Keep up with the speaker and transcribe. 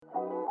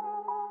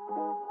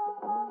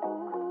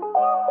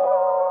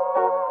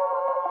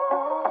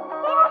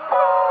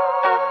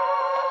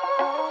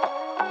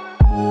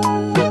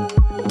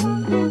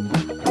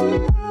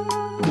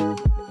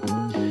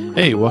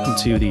Hey, welcome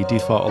to the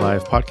Default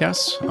Alive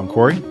podcast. I'm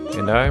Corey.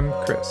 And I'm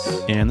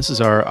Chris. And this is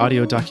our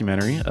audio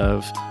documentary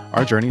of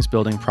our journeys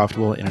building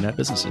profitable internet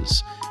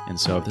businesses. And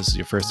so if this is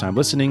your first time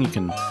listening, you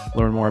can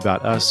learn more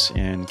about us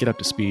and get up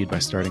to speed by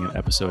starting at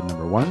episode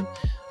number 1.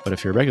 But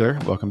if you're a regular,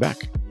 welcome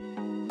back.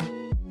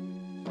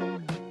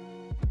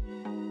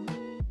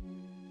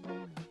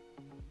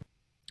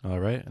 All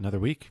right, another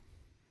week.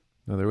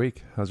 Another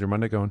week. How's your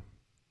Monday going?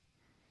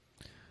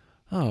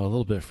 Oh, a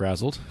little bit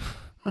frazzled.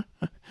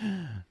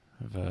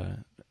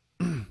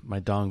 My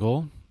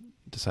dongle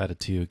decided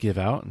to give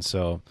out, and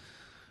so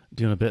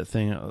doing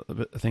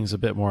things a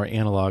bit more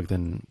analog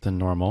than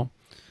normal.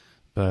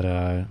 But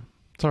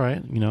it's all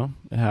right,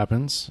 it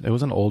happens. It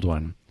was an old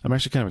one. I'm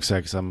actually kind of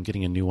excited because I'm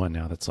getting a new one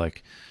now that's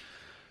like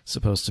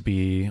supposed to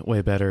be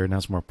way better and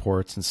has more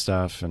ports and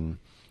stuff. And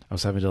I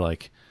was having to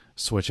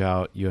switch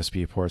out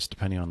USB ports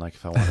depending on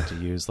if I wanted to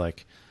use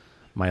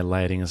my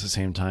lighting at the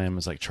same time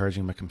as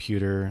charging my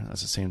computer at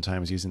the same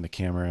time as using the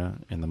camera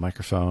and the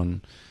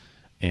microphone,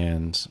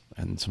 and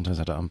sometimes I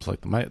had to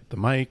unplug the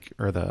mic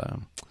or the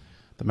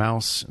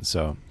mouse. And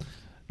so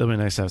it'll be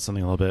nice to have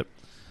something a little bit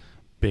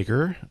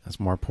bigger, has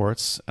more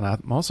ports. And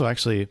I'm also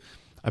I've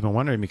been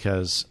wondering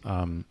because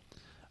I've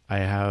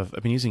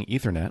been using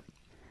Ethernet,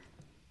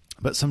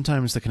 but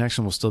sometimes the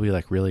connection will still be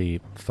really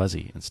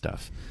fuzzy and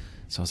stuff.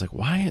 So I was like,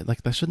 why?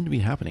 That shouldn't be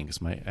happening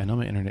because I know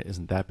my internet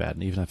isn't that bad,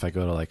 and even if I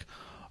go to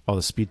all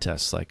the speed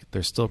tests,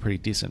 they're still pretty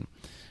decent.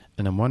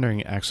 And I'm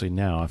wondering actually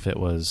now if it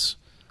was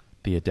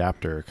the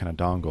adapter kind of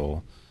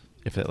dongle,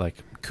 if it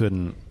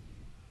couldn't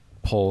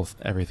pull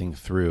everything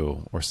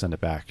through or send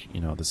it back,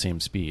 the same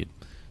speed.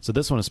 So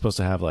this one is supposed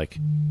to have I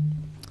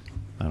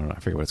don't know, I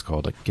forget what it's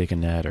called,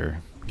 giganet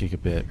or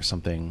gigabit or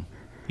something,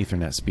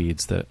 Ethernet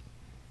speeds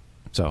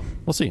so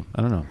we'll see.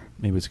 I don't know.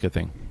 Maybe it's a good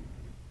thing.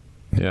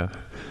 Yeah.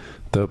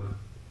 The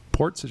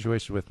port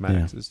situation with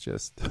Macs is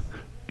just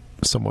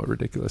somewhat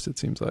ridiculous, it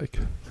seems like.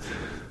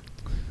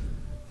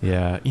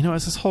 Yeah.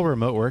 It's this whole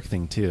remote work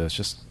thing too. It's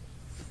just,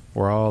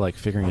 we're all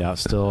figuring it out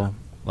still.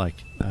 I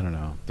don't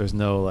know. There's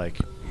no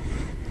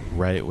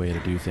right way to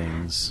do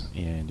things,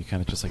 and you kind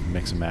of just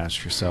mix and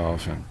match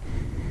yourself, and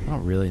I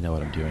don't really know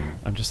what I'm doing.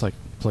 I'm just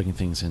plugging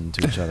things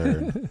into each other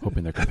and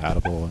hoping they're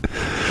compatible.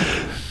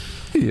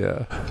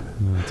 Yeah.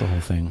 It's a whole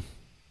thing.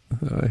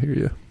 I hear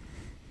you.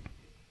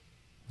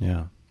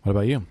 Yeah. What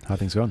about you? How are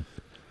things going?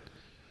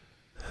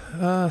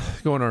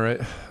 Going all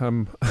right.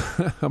 I'm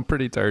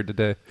pretty tired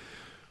today.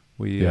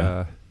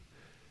 We're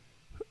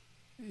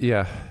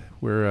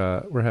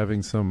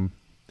having some,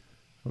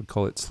 I would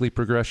call it sleep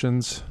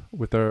regressions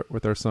with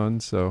our son.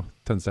 So it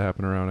tends to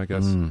happen around, I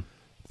guess,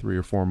 3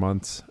 or 4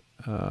 months.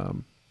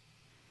 And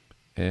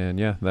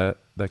that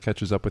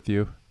catches up with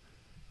you,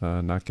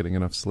 not getting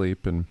enough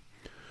sleep. And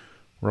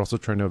we're also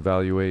trying to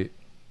evaluate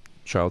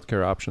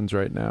childcare options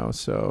right now.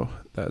 So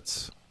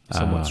that's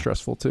somewhat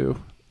stressful too.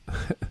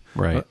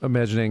 Right.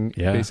 Imagining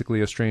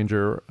basically a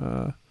stranger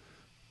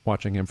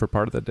watching him for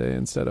part of the day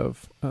instead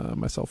of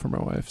myself or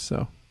my wife.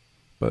 So,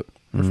 but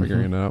we're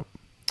figuring it out.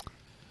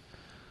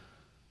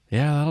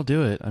 Yeah, that'll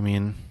do it. I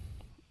mean,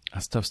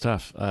 that's tough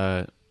stuff.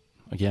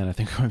 Again, I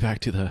think going back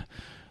to the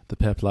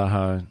Pep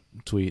Laha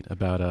tweet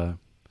about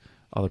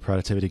all the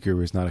productivity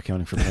gurus not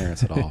accounting for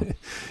parents at all.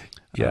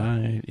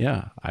 I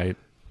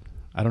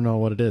don't know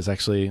what it is.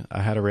 Actually,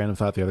 I had a random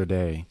thought the other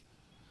day.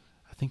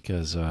 I think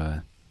as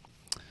I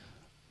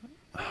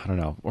don't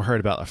know, or heard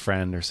about a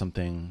friend or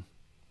something,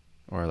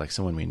 or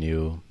someone we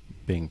knew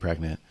being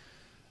pregnant,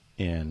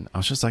 and I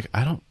was just I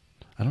don't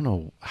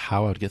know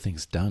how I would get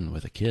things done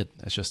with a kid.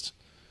 It's just,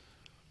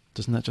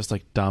 doesn't that just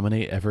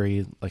dominate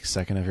every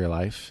second of your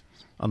life?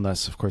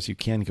 Unless of course you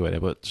can go at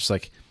it, but just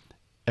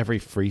every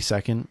free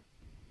second.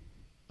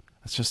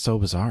 That's just so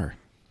bizarre.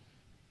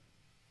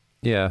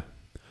 Yeah.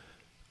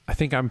 I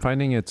think I'm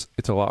finding it's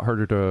a lot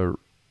harder to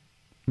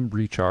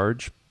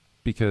recharge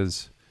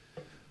because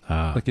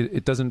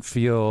it doesn't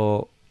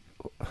feel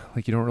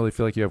you don't really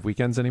feel like you have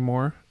weekends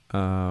anymore.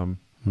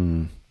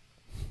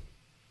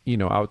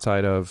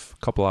 Outside of a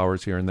couple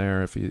hours here and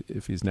there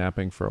if he's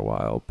napping for a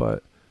while,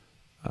 but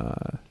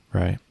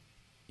right.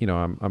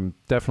 I'm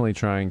definitely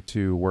trying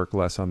to work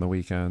less on the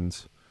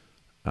weekends.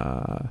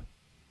 But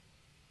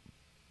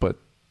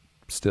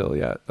still,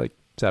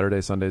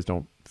 Saturday, Sundays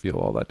don't feel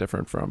all that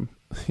different from,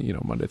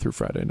 Monday through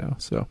Friday now.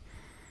 So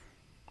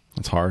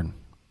it's hard.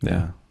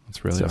 Yeah.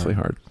 It's really definitely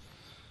hard.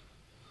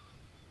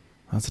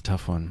 That's a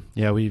tough one.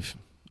 Yeah, we've,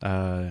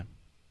 my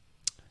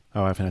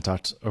wife and I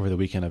talked over the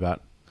weekend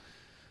about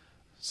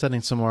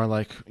setting some more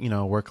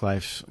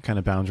work-life kind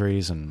of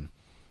boundaries and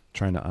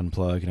trying to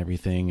unplug and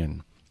everything.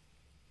 And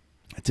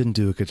I didn't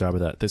do a good job of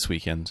that this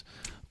weekend,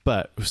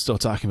 but we're still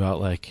talking about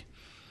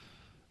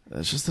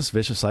it's just this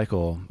vicious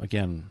cycle.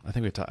 Again, I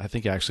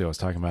think actually I was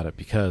talking about it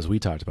because we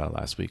talked about it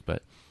last week,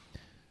 but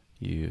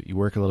you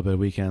work a little bit of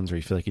weekends, or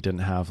you feel like you didn't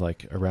have a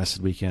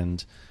rested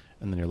weekend,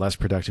 and then you're less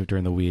productive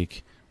during the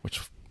week, which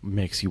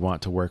makes you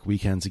want to work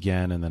weekends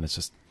again. And then it's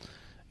just,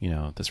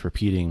 this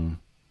repeating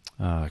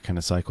kind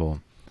of cycle.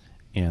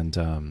 And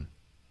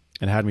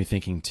it had me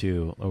thinking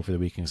too over the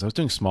weekend, because I was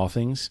doing small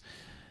things,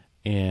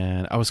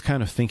 And I was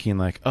kind of thinking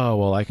like, oh,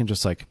 well, I can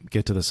just like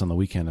get to this on the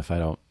weekend if I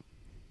don't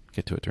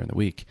get to it during the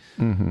week.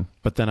 Mm-hmm.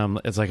 But then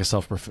it's like a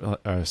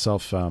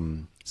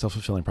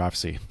self-fulfilling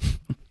prophecy,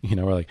 you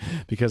know, where like,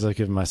 because I've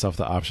given myself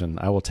the option,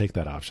 I will take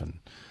that option.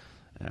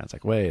 And it's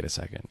like, wait a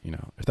second, you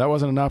know, if that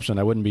wasn't an option,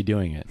 I wouldn't be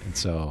doing it. And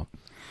so,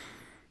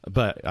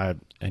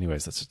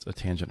 anyways, that's a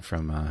tangent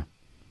from,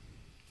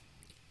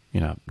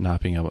 you know,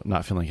 not feeling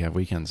like you have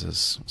weekends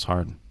is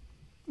hard.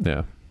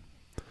 Yeah.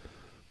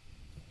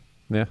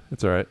 Yeah,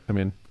 it's all right. I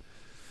mean,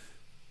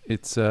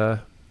 it's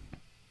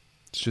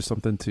just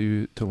something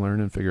to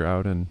learn and figure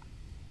out, and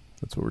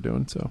that's what we're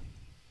doing. So,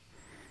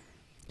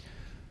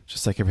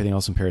 just like everything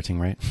else in parenting,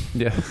 right?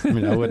 Yeah. I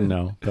mean, I wouldn't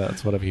know, but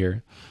that's what I'm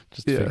here,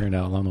 just figuring it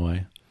out along the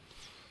way.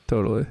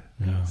 Totally.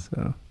 Yeah.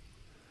 So,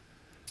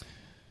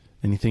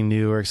 anything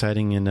new or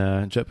exciting in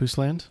JetBoost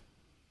land?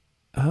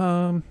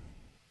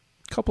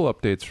 Couple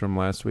updates from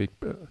last week.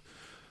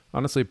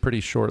 Honestly,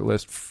 pretty short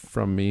list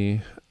from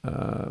me.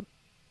 I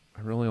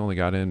really only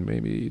got in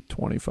maybe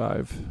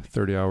 25,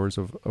 30 hours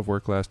of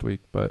work last week,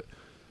 but,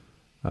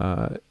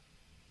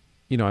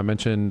 you know, I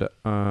mentioned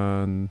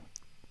on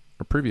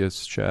a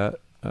previous chat,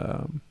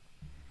 I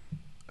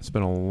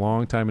spent a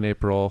long time in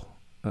April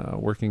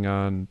working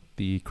on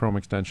the Chrome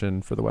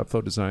extension for the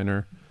Webflow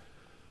Designer,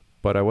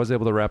 but I was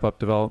able to wrap up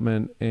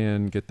development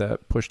and get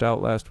that pushed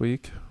out last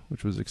week,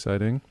 which was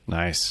exciting.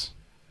 Nice.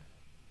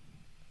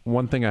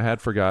 One thing I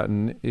had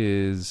forgotten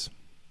is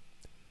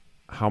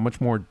how much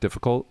more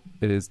difficult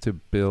it is to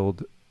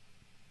build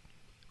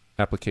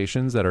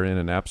applications that are in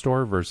an app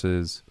store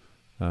versus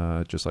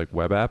just like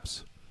web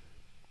apps,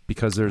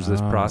 because there's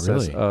this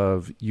process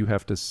of you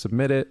have to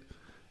submit it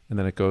and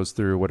then it goes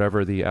through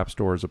whatever the app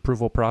store's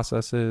approval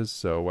process is.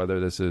 So whether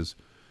this is,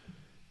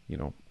 you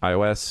know,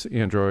 iOS,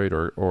 Android,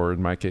 or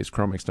in my case,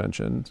 Chrome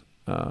extensions.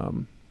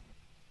 And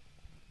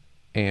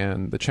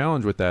the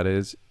challenge with that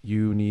is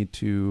you need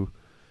to,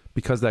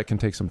 because that can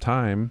take some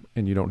time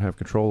and you don't have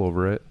control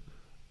over it,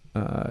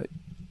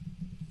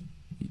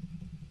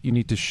 you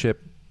need to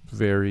ship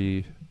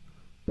very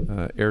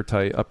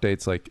airtight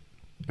updates. Like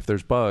if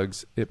there's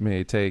bugs, it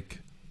may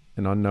take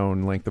an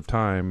unknown length of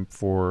time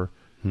for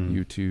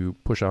you to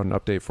push out an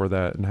update for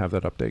that and have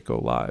that update go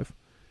live.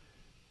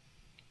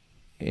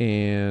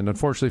 And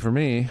unfortunately for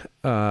me,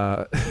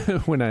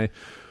 when I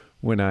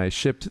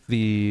shipped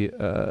the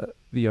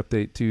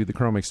update to the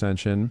Chrome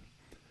extension,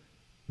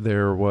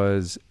 there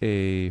was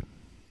it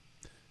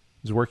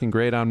was working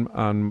great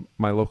on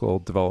my local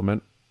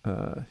development.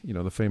 You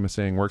know, the famous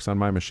saying, works on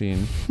my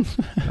machine.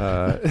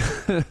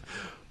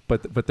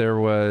 But there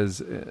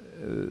was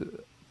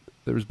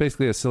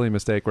basically a silly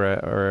mistake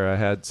where I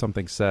had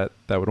something set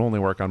that would only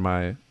work on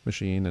my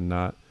machine and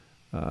not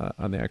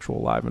on the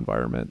actual live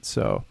environment.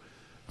 So,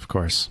 of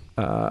course,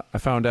 I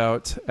found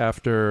out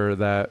after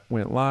that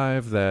went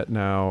live that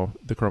now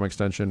the Chrome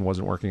extension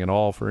wasn't working at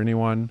all for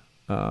anyone,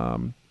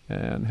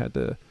 and had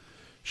to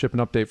ship an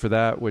update for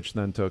that, which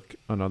then took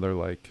another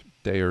like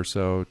day or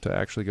so to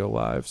actually go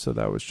live. So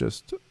that was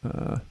just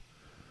a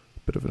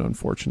bit of an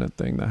unfortunate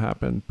thing that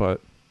happened, but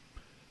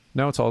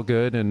now it's all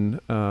good. And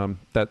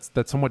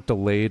that somewhat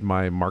delayed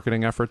my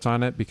marketing efforts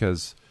on it,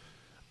 because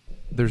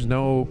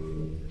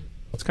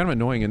it's kind of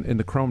annoying in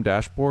the Chrome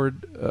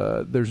dashboard.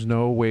 There's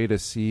no way to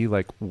see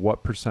like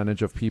what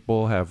percentage of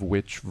people have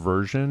which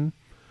version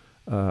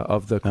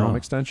of the Chrome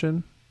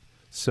extension.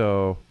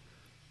 So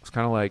it's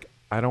kind of like,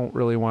 I don't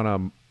really want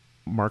to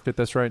market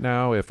this right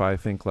now if I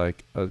think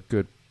like a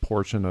good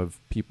portion of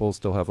people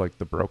still have like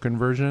the broken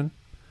version.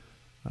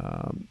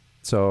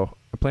 So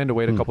I planned to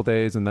wait a couple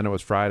days, and then it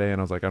was Friday, and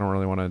I was like, I don't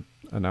really want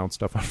to announce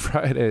stuff on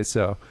Friday.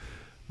 So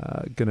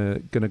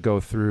gonna go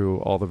through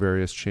all the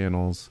various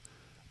channels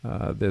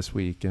this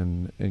week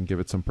and give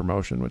it some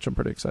promotion, which I'm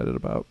pretty excited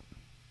about.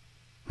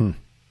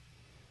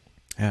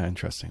 Yeah,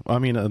 interesting. Well, I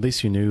mean, at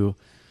least you know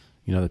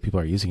that people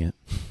are using it,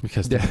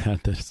 because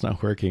that it's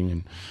not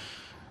working.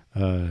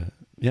 And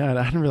yeah,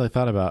 I hadn't really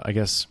thought about, I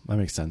guess that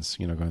makes sense,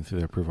 going through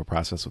the approval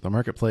process with the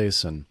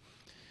marketplace and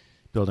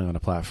building on a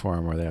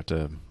platform where they have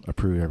to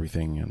approve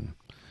everything and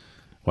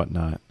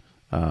whatnot.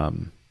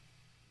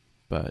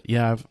 But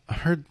yeah, I've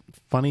heard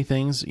funny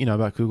things,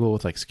 about Google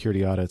with like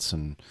security audits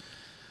and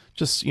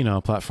just,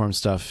 platform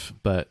stuff,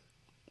 but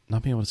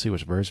not being able to see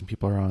which version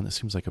people are on, it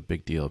seems like a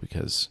big deal,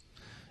 because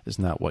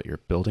isn't that what you're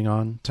building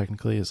on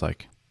technically? Is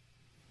like,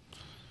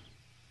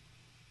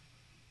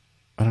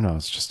 I don't know.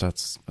 It's just,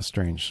 that's a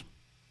strange.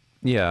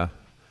 Yeah.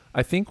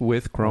 I think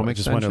with Chrome I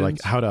just wonder,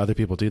 extensions, like, how do other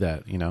people do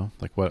that?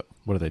 Like what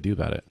do they do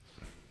about it?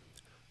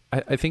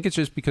 I think it's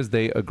just because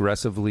they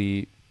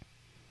aggressively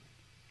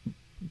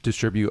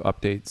distribute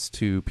updates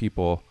to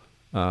people.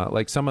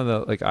 Like some of the,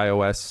 like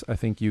iOS, I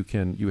think you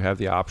have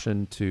the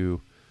option to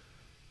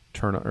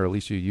turn, or at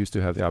least you used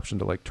to have the option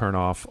to like turn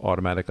off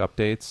automatic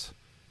updates.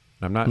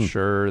 And I'm not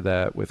sure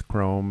that with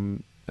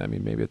Chrome, I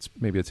mean, maybe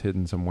it's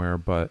hidden somewhere,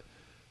 but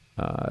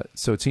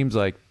so it seems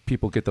like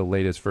people get the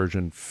latest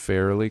version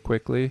fairly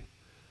quickly.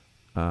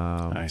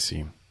 I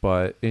see.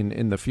 But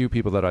in the few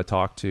people that I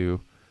talked to,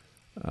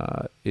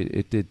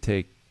 it did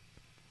take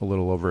a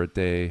little over a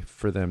day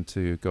for them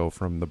to go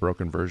from the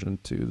broken version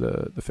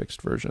to the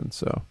fixed version.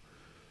 So,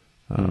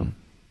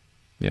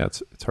 yeah,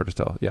 it's hard to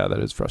tell. Yeah, that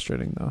is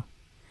frustrating though.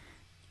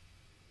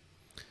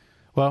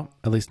 Well,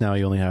 at least now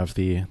you only have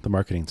the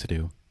marketing to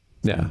do.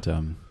 Yeah.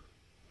 And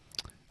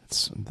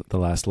it's the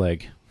last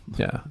leg.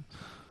 Yeah.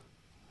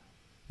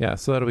 Yeah,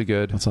 so that'll be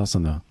good. That's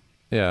awesome though.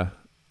 Yeah.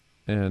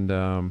 And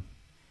I'll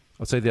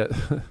say that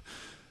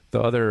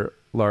the other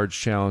large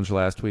challenge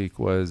last week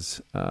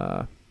was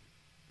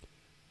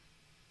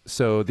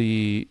so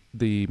the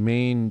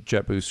main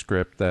JetBoost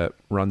script that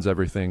runs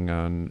everything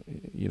on,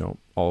 you know,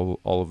 all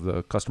of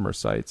the customer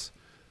sites,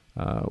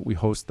 we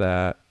host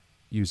that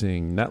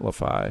using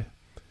Netlify.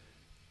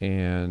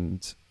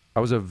 And I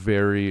was a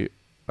very,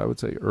 I would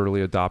say,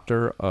 early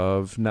adopter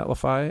of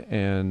Netlify.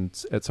 And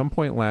at some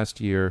point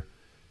last year,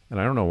 and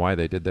I don't know why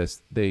they did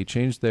this, they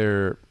changed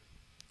their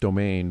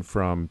domain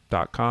from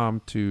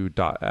 .com to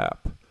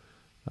 .app,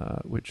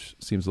 which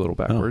seems a little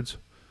backwards.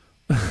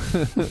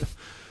 Oh.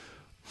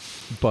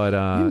 But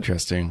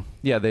interesting.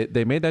 Yeah,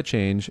 they made that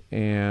change,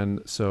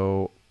 and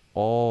so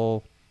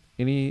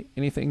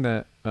anything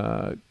that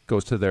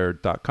goes to their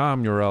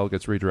 .com URL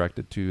gets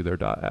redirected to their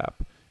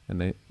 .app,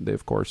 and they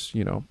of course,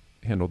 you know,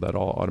 handled that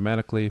all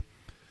automatically.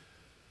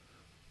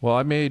 Well,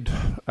 I made,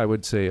 I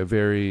would say, a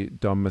very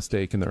dumb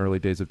mistake in the early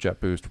days of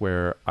JetBoost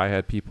where I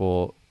had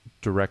people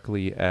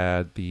directly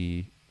add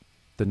the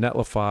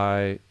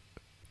Netlify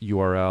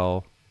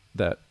URL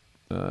that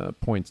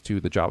points to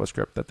the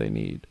JavaScript that they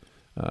need.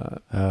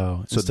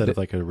 So instead of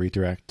like a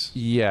redirect.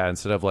 Yeah,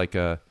 instead of like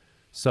a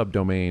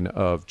subdomain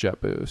of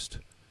JetBoost.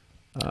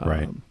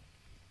 Right.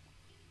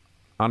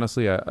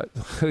 Honestly,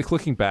 like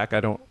looking back, I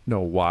don't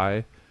know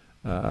why.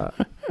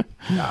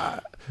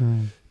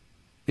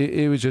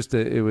 It was just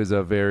it was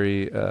a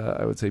very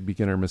I would say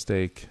beginner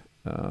mistake,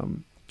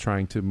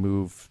 trying to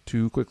move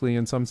too quickly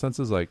in some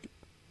senses. Like,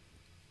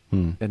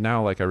 and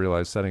now like I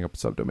realize setting up a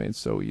subdomain is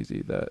so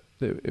easy that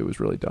it was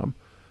really dumb.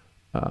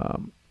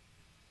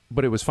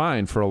 But it was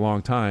fine for a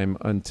long time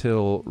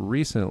until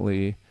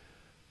recently.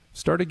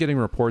 Started getting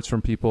reports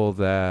from people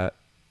that,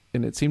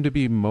 and it seemed to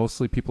be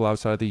mostly people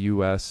outside the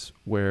US,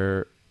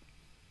 where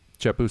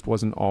JetBoost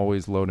wasn't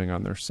always loading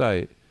on their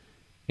site,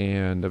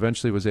 and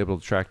eventually was able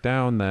to track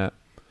down that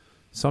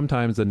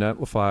sometimes the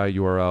Netlify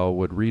URL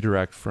would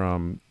redirect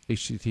from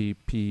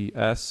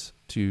HTTPS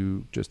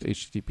to just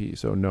HTTP,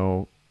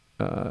 so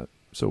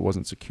so it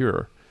wasn't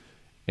secure,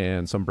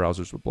 and some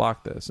browsers would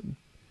block this. And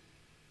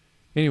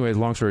anyways,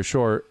 long story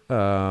short,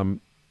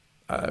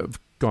 I've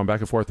gone back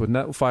and forth with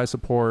Netlify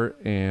support,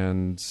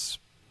 and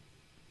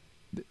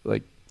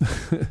like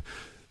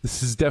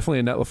this is definitely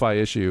a Netlify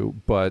issue,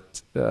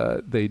 but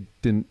they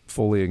didn't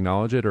fully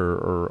acknowledge it,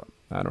 or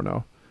I don't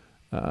know.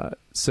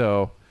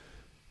 So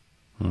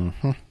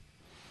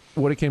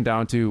what it came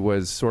down to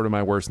was sort of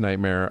my worst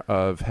nightmare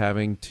of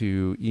having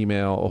to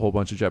email a whole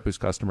bunch of JetBoost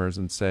customers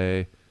and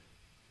say,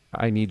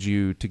 I need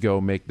you to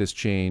go make this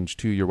change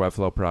to your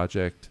Webflow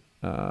project.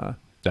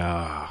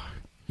 Yeah.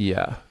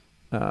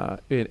 And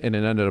it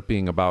ended up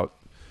being about,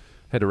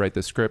 had to write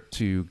the script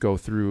to go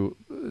through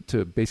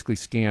to basically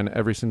scan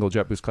every single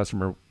JetBoost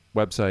customer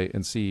website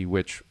and see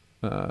which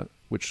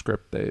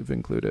script they've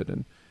included.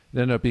 And it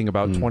ended up being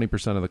about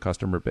 20% of the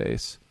customer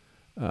base,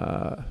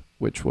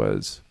 which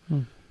was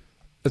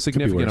a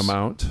significant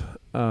amount.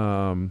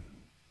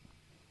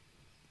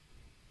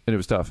 And it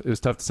was tough. It was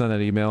tough to send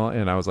that email.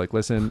 And I was like,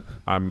 listen,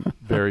 I'm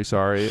very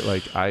sorry.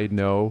 Like, I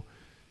know,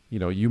 you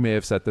know, you may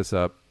have set this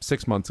up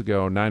 6 months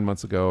ago, 9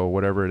 months ago,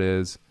 whatever it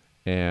is.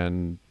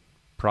 And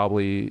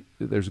probably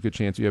there's a good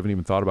chance you haven't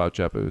even thought about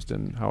JetBoost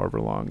in however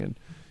long. And,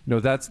 you know,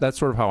 that's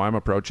sort of how I'm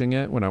approaching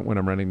it when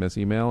I'm running this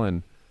email,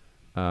 and,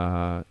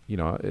 you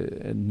know,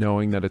 and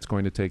knowing that it's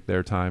going to take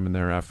their time and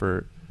their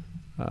effort,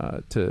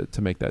 to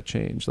make that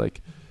change.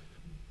 Like,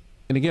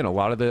 and again, a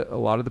lot of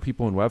the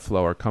people in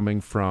Webflow are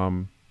coming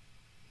from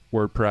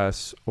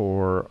WordPress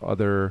or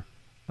other,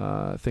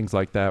 things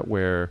like that,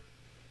 where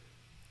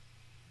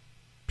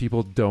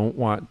people don't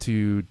want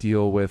to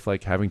deal with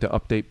like having to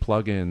update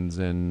plugins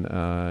and,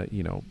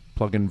 you know,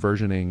 plugin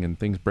versioning and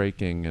things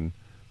breaking. And,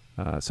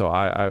 so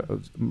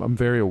I'm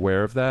very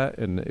aware of that.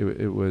 And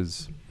it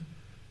was,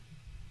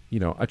 you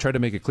know, I tried to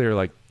make it clear,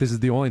 like, this is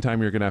the only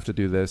time you're going to have to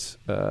do this,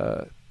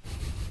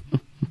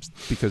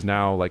 because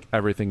now like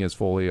everything is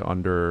fully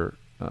under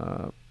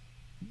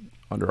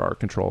our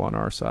control on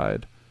our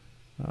side.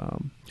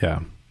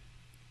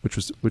 Which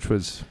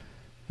was,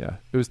 yeah,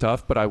 it was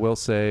tough, but I will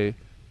say,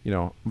 you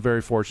know, I'm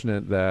very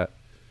fortunate that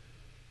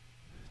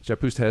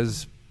JetBoost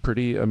has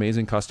pretty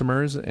amazing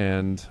customers,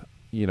 and,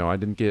 you know, I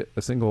didn't get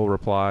a single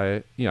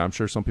reply. You know, I'm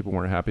sure some people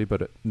weren't happy,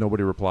 but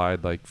nobody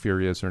replied like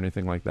furious or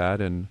anything like that.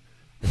 And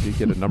I did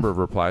get a number of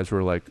replies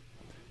where like,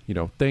 you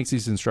know, thanks,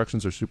 these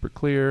instructions are super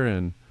clear,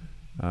 and,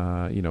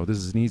 you know, this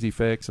is an easy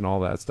fix and all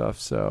that stuff.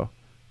 So,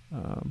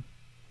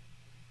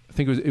 I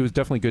think it was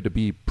definitely good to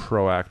be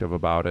proactive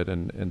about it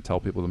and tell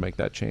people to make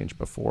that change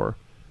before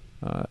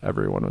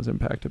everyone was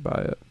impacted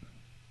by it.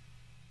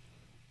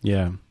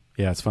 Yeah.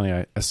 It's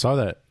funny. I saw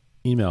that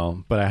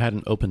email, but I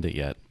hadn't opened it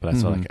yet. But I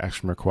saw like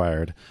action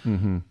required,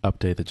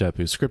 update the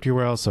JetBoost script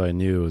URL, so I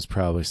knew it was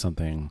probably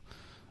something,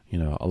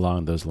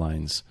 along those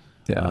lines.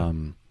 Yeah.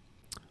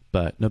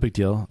 But no big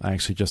deal. I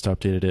actually just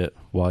updated it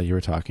while you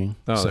were talking.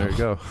 Oh, so there you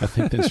go. I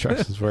think the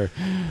instructions were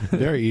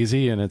very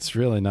easy, and it's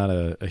really not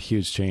a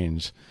huge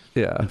change.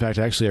 Yeah. In fact,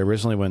 actually,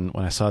 originally when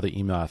I saw the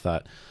email, I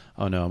thought,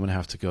 oh no, I'm going to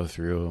have to go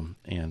through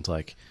and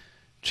like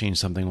change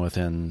something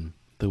within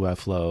the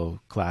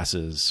Webflow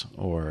classes,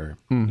 or,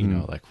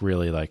 like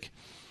really like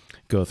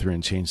go through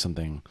and change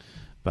something.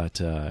 But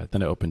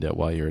then I opened it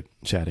while you were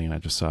chatting, and I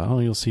just saw,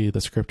 you'll see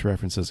the script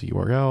references a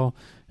URL.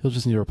 You'll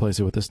just need to replace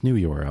it with this new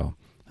URL.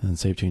 And then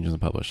save changes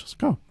and publish.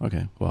 Like, oh,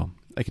 okay. Well,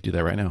 I could do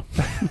that right now.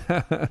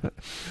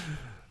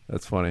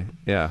 That's funny.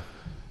 Yeah.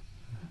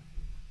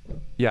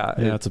 Yeah.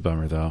 It's a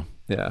bummer though.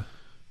 Yeah.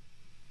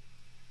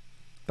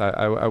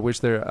 I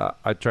wish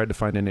I tried to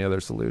find any other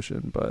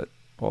solution, but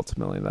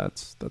ultimately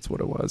that's what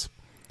it was.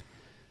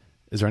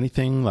 Is there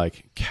anything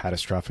like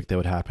catastrophic that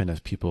would happen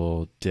if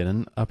people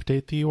didn't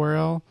update the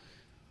URL?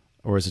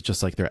 Or is it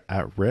just like they're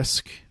at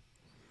risk?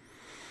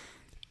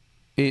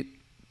 It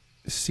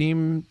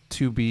seem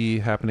to be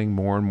happening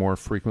more and more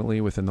frequently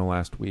within the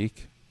last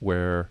week,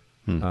 where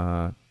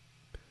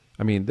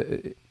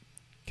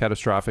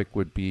catastrophic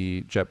would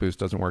be JetBoost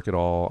doesn't work at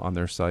all on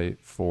their site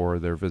for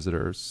their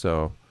visitors.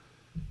 So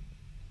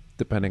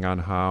depending on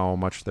how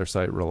much their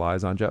site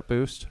relies on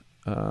JetBoost,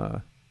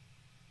 I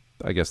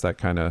guess that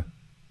kind of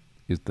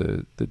is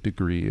the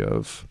degree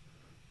of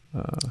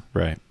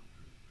right.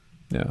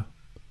 Yeah.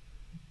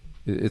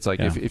 It's like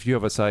if you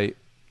have a site,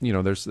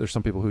 there's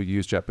some people who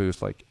use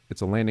JetBoost, like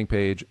it's a landing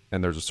page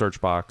and there's a search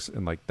box,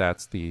 and like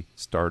that's the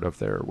start of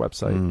their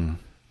website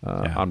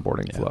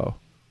onboarding flow.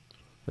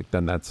 Like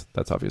then that's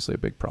obviously a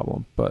big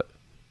problem. But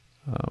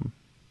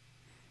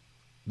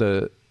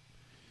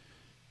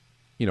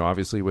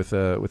obviously with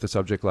a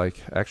subject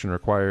like action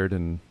required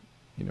and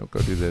go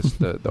do this,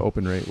 the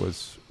open rate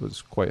was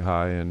quite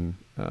high, and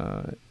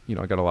I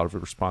got a lot of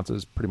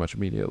responses pretty much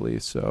immediately.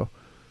 So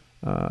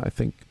I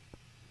think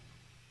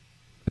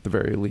at the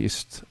very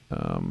least,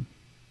 a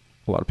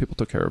lot of people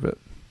took care of it.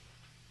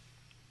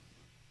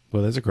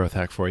 Well, there's a growth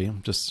hack for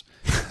you. Just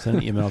send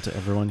an email to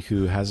everyone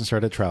who hasn't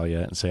started a trial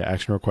yet and say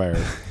action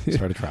required,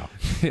 start a trial.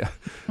 Yeah.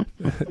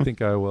 I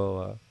think I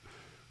will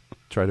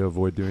try to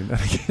avoid doing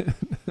that again.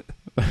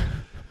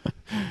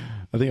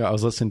 I think I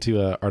was listening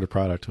to Art of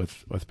Product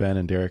with Ben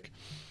and Derek,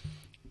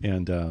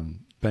 and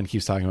Ben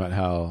keeps talking about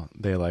how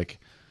they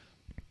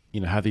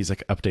have these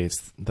like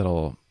updates that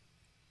are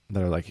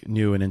like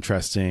new and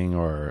interesting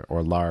or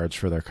large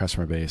for their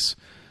customer base.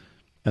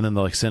 And then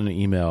they'll like send an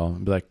email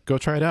and be like, go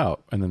try it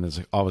out. And then there's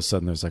like, all of a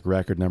sudden there's like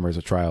record numbers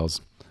of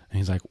trials. And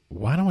he's like,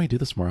 why don't we do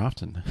this more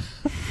often?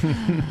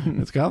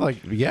 It's kind of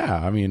like,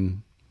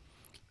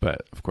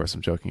 but of course I'm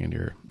joking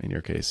in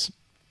your case.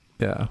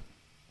 Yeah.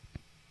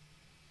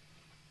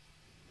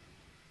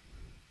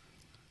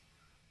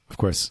 Of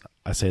course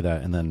I say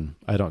that, and then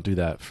I don't do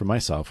that for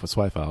myself with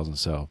Swy files. And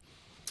so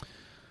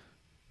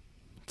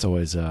it's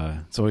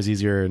always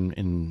easier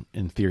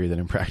in theory than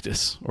in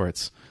practice, or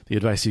it's the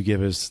advice you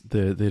give is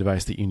the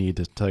advice that you need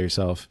to tell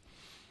yourself.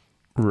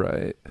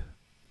 Right.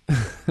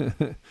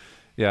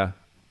 Yeah.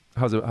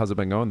 How's it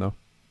been going though?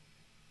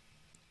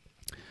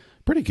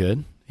 Pretty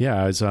good.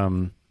 Yeah. I was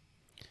trying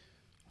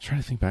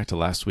to think back to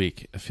last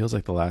week. It feels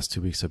like the last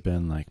 2 weeks have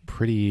been like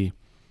pretty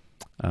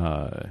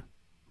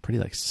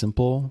like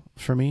simple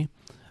for me.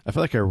 I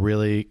feel like I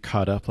really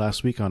caught up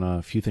last week on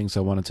a few things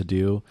I wanted to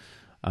do.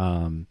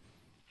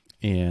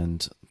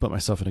 And put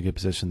myself in a good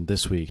position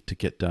this week to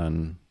get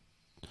done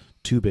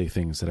 2 big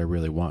things that I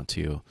really want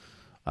to.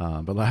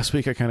 But last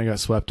week I kind of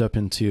got swept up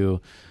into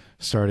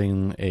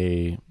starting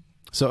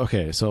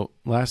so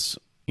last,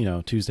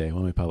 Tuesday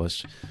when we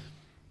published,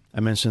 I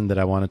mentioned that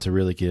I wanted to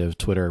really give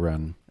Twitter a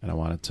run, and I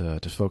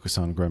wanted to focus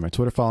on growing my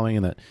Twitter following,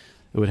 and that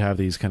it would have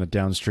these kind of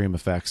downstream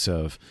effects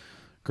of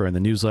growing the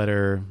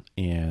newsletter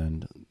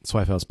and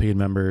Swy files paid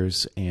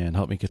members and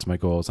help me get to my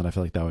goals. And I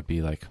feel like that would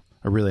be like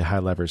a really high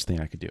leverage thing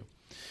I could do.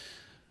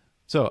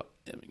 So,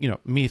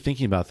 me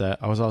thinking about that,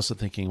 I was also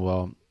thinking,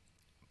 well,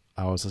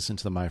 I was listening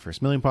to the My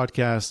First Million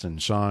podcast,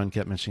 and Sean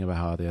kept mentioning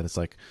about how they had this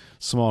like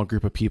small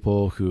group of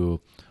people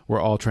who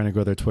were all trying to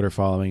grow their Twitter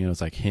following. And it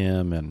was like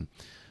him and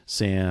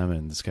Sam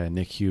and this guy,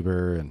 Nick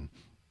Huber, and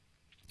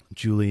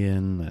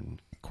Julian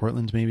and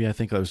Cortland, maybe. I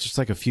think it was just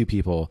like a few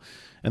people,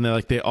 and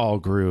they all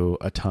grew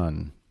a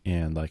ton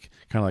and like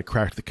kind of like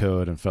cracked the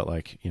code and felt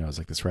like, it was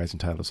like this rising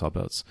tide lifts all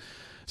boats.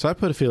 So I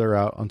put a feeler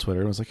out on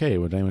Twitter and was like, hey,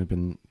 would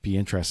anyone be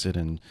interested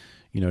in,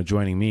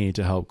 joining me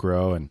to help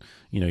grow? And,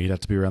 you'd have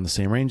to be around the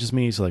same range as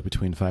me. So like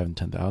between 5 and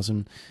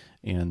 10,000.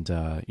 And,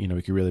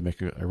 we could really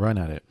make a run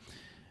at it.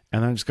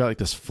 And I just got like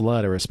this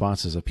flood of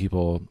responses of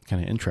people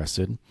kind of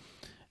interested.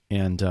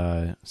 And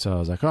so I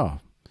was like, oh,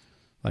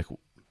 like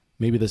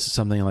maybe this is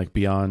something like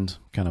beyond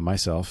kind of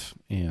myself.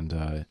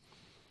 And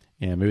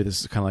maybe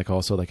this is kind of like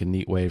also like a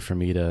neat way for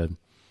me to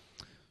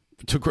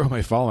grow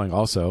my following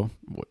also,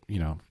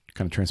 kind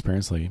of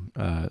transparently,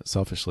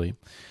 selfishly.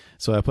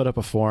 So I put up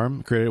a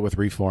forum, created it with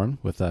Reform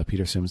with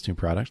Peter Sims' new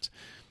product,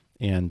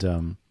 and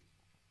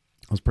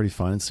it was pretty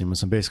fun and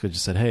seamless. And basically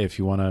just said, hey, if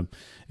you want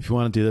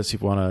to do this,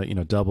 if you want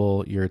to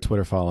double your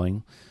Twitter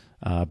following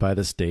by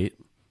this date,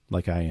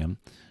 like I am,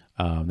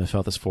 then fill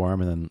out this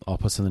form, and then I'll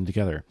put something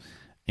together.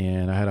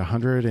 And I had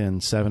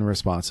 107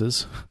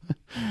 responses,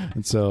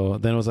 and so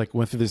then it was like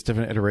went through these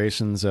different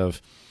iterations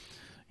of,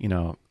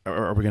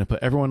 are we going to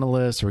put everyone on a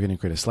list? Are we going to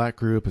create a Slack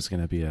group? It's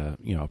going to be a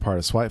part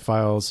of Swipe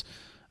Files.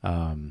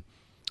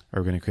 Are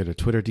we going to create a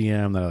Twitter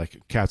DM that I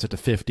capped it to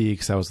 50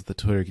 because that was what the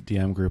Twitter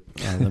DM group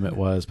limit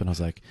was. But I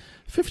was like,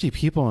 50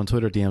 people on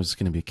Twitter DMs is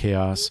going to be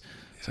chaos.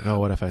 It's like, oh,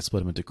 what if I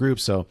split them into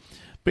groups? So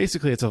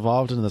basically, it's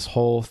evolved into this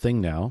whole thing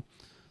now.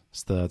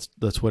 It's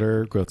the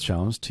Twitter Growth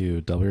Challenge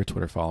to double your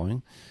Twitter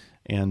following,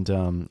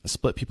 and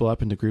split people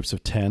up into groups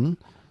of 10.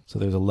 So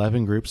there's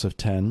 11 groups of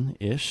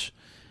 10-ish,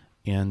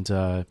 and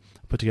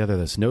put together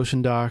this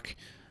Notion doc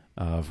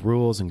of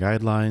rules and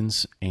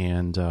guidelines,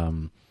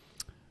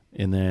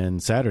 and then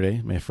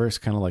Saturday, May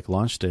 1st, kind of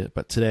launched it.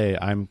 But today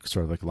I'm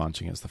sort of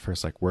launching it. It's the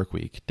first work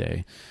week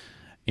day,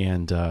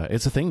 and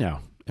it's a thing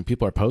now. And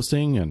people are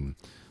posting, and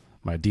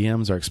my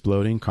DMs are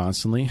exploding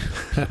constantly.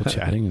 People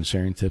chatting and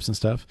sharing tips and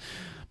stuff.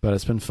 But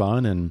it's been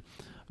fun, and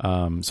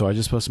so I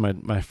just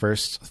posted my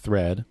first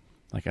thread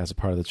as a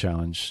part of the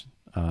challenge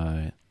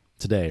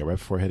today, right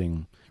before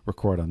hitting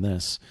record on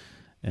this,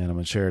 and I'm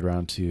gonna share it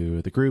around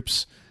to the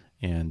groups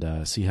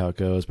and see how it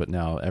goes. But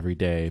now every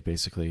day,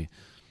 basically,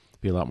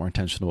 be a lot more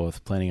intentional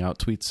with planning out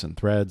tweets and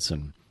threads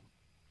and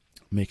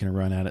making a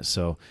run at it.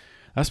 So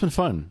that's been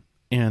fun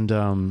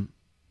and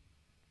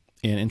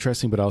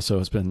interesting, but also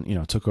it's been,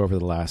 took over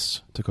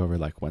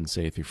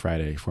Wednesday through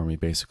Friday for me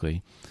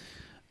basically.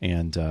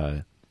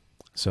 And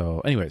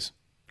so anyways,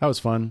 that was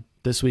fun.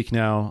 This week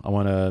now I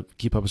want to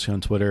keep publishing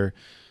on Twitter.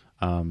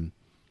 And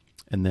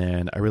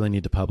then I really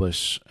need to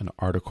publish an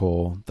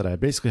article that I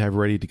basically have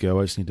ready to go.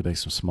 I just need to make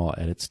some small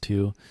edits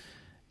to,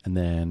 and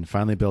then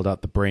finally build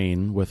out the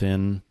brain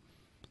within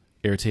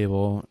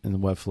Airtable and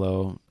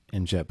Webflow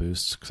and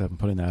JetBoost, because I've been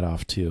putting that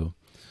off too.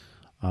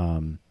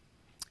 And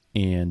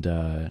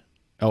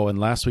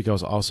last week I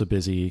was also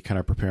busy kind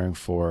of preparing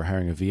for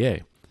hiring a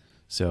VA.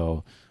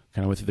 So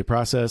kind of went through the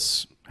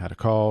process, had a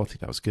call, I think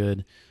that was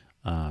good.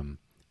 And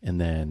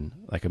then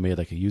I made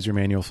a user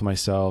manual for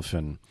myself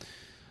and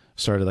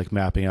started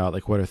mapping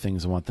out what are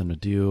things I want them to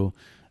do.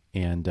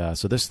 And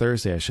so this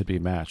Thursday I should be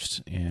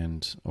matched,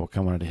 and I kind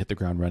of wanted to hit the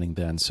ground running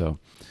then. So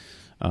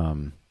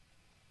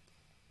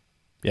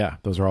yeah,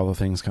 those are all the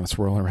things kind of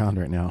swirling around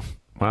right now.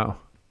 Wow.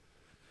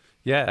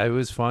 Yeah, it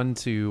was fun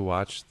to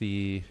watch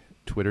the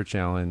Twitter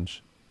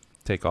challenge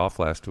take off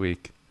last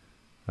week.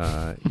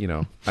 I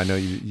know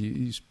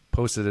you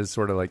posted as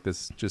sort of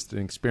this, just an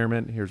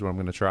experiment. Here's what I'm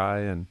going to try.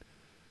 And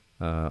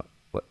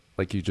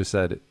like you just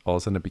said, all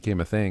of a sudden it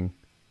became a thing.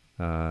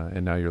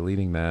 And now you're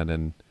leading that.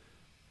 And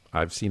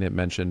I've seen it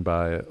mentioned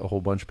by a whole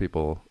bunch of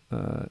people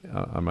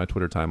on my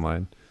Twitter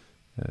timeline.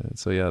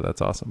 So yeah,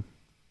 that's awesome.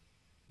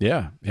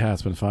 Yeah,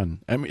 it's been fun.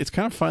 I mean, it's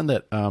kind of fun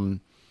that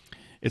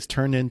it's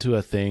turned into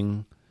a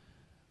thing,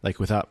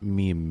 without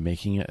me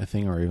making it a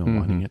thing or even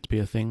wanting it to be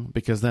a thing,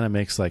 because then it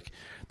makes the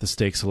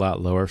stakes a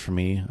lot lower for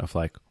me of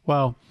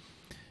well,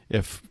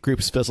 if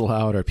groups fizzle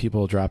out or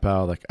people drop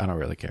out, I don't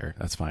really care.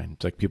 That's fine.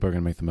 It's people are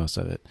going to make the most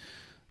of it.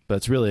 But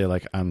it's really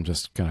I'm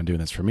just kind of doing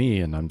this for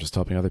me, and I'm just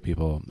helping other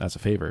people as a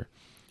favor.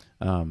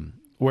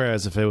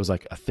 Whereas if it was a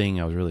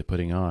thing I was really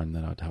putting on,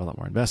 then I'd have a lot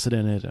more invested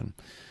in it and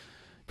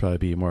probably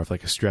be more of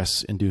a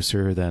stress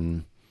inducer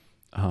than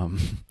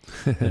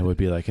it would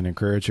be an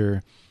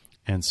encourager.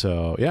 And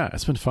so, yeah,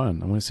 it's been fun.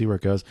 I'm going to see where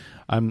it goes.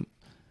 I'm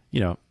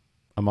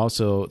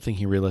also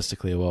thinking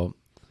realistically, well,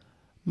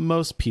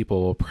 most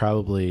people will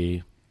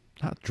probably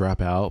not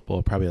drop out, but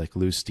will probably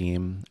lose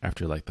steam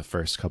after the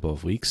first couple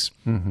of weeks.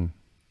 Mm-hmm.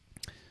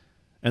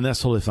 And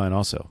that's totally fine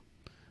also.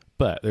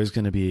 But there's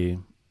going to be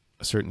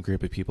a certain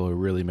group of people who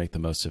really make the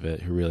most of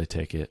it, who really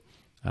take it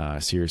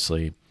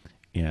seriously,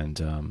 and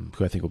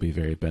who I think will be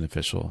very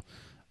beneficial.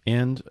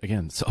 And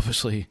again,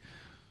 selfishly,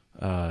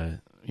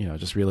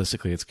 just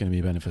realistically, it's going to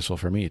be beneficial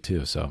for me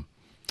too. So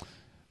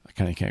I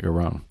kind of can't go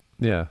wrong.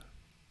 Yeah.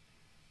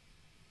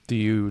 Do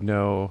you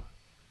know,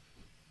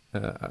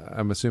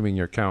 I'm assuming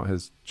your count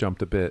has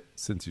jumped a bit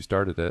since you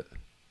started it.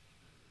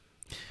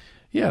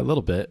 Yeah, a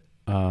little bit.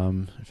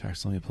 In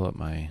fact, let me pull up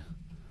my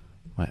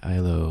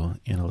ILO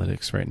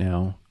analytics right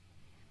now.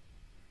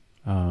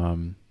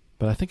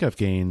 But I think I've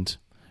gained,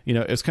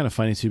 it's kind of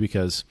funny too,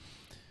 because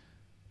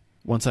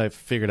once I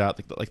figured out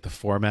the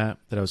format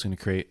that I was going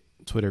to create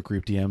Twitter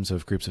group DMs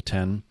of groups of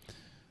 10,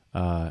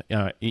 I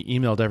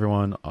emailed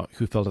everyone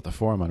who filled out the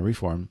form on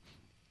Reform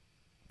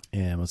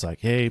and was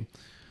like, hey,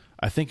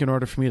 I think in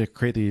order for me to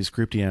create these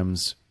group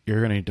DMs, you're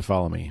going to need to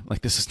follow me.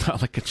 This is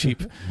not a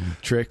cheap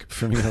trick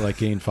for me to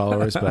gain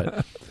followers,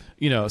 but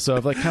so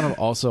I've kind of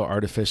also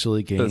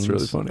artificially gained That's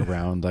really funny.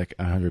 Around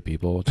 100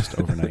 people just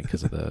overnight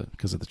because of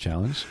the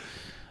challenge.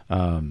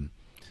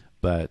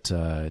 But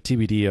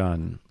TBD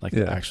on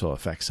the actual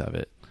effects of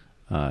it.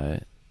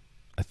 I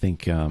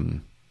think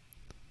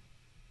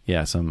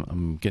Yeah, so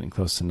I'm getting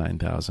close to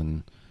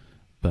 9,000.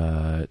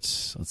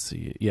 But let's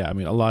see. Yeah, I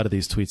mean, a lot of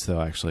these tweets,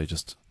 though, actually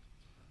just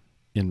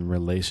in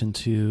relation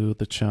to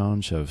the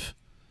challenge have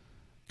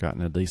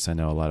gotten, at least I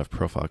know, a lot of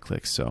profile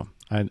clicks. So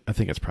I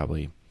think it's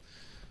probably,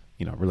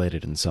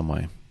 related in some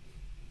way.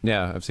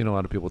 Yeah, I've seen a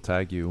lot of people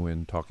tag you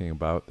when talking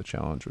about the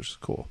challenge, which is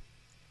cool.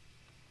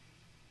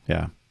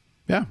 Yeah.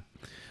 Yeah.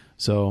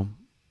 So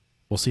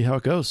we'll see how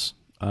it goes.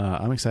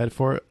 I'm excited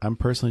for it. I'm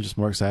personally just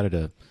more excited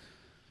to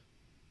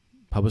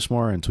publish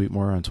more and tweet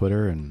more on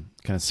Twitter and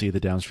kind of see the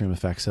downstream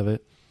effects of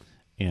it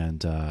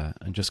and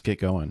just get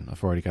going.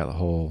 I've already got a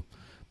whole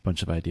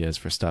bunch of ideas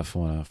for stuff I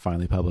want to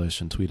finally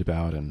publish and tweet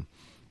about. And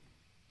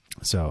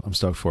so I'm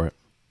stoked for it.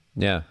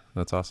 Yeah,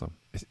 that's awesome.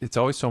 It's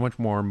always so much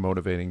more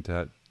motivating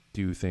to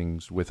do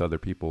things with other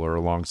people or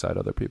alongside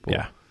other people.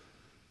 Yeah.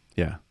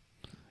 Yeah.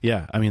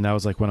 Yeah. I mean, that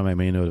was like one of my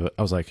main,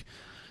 I was like,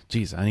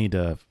 geez, I need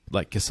to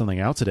like get something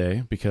out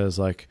today because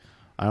like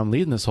I'm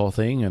leading this whole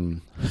thing.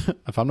 And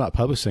if I'm not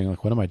publishing,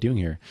 like, what am I doing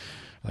here?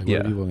 Like, what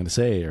are people going to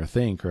say or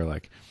think, or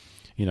like,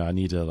 I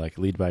need to like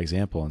lead by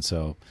example. And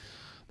so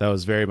that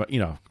was very much,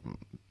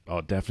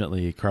 I'll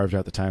definitely carved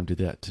out the time to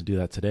do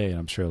that today. And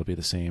I'm sure it'll be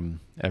the same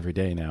every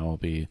day now. I'll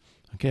be,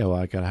 okay, well,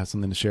 I got to have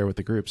something to share with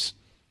the groups.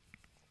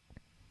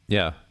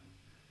 Yeah.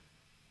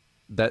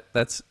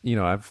 That's,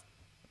 I've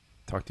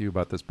talked to you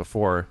about this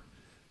before.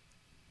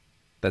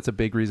 That's a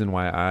big reason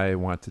why I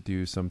want to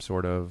do some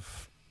sort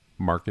of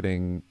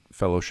marketing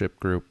fellowship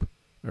group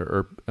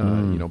or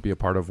be a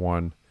part of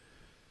one.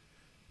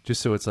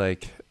 Just so it's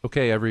like,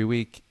 okay, every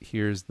week,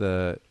 here's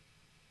the,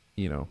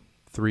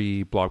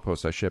 3 blog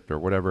posts I shipped or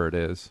whatever it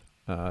is,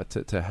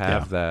 to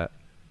have that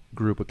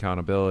group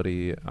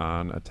accountability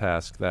on a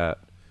task that,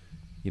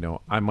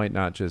 I might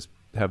not just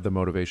have the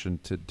motivation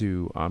to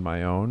do on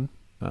my own.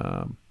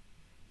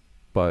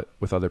 But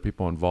with other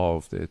people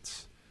involved,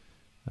 it's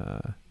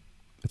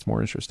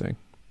more interesting.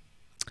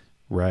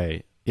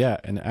 Right. Yeah.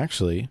 And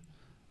actually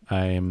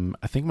I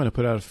think I'm going to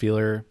put out a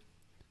feeler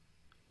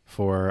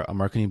for a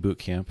marketing boot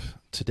camp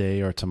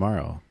today or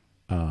tomorrow,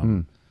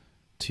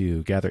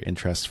 to gather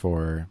interest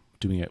for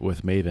doing it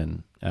with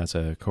Maven as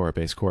a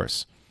cohort-based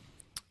course.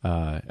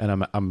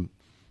 And I'm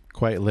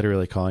quite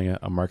literally calling it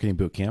a marketing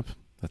boot camp.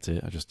 That's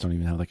it. I just don't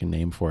even have like a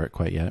name for it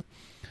quite yet.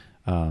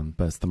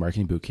 But it's the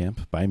marketing boot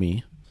camp by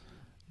me.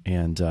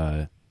 And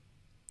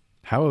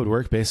how it would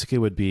work basically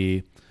would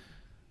be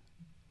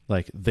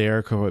like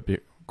their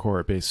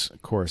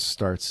cohort-based course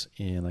starts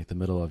in like the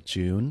middle of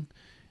June.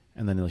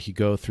 And then like you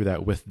go through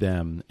that with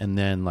them, and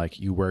then like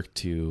you work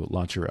to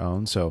launch your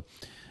own. So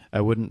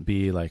I wouldn't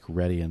be like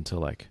ready until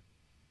like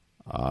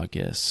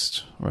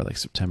August or like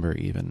September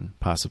even,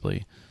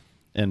 possibly.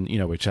 And,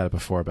 we chatted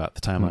before about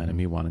the timeline and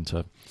me wanting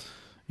to,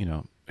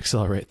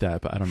 accelerate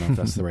that, but I don't know if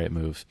that's the right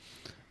move.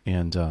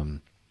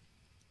 And,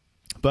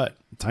 but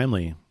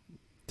timely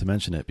to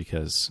mention it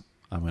because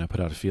I'm going to put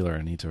out a feeler.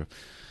 I need to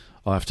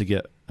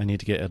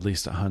get at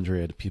least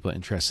 100 people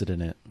interested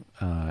in it,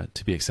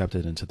 to be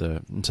accepted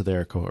into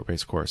their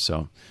cohort-based course.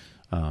 So,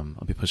 I'll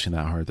be pushing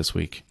that hard this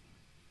week.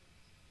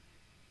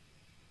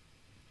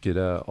 Get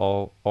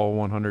all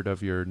 100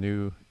 of your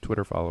new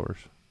Twitter followers.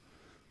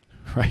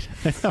 Right.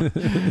 It's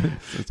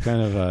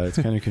kind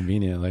of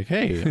convenient. Like,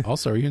 hey,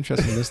 also, are you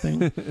interested in this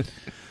thing?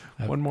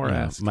 One more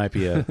ask. Might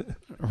be a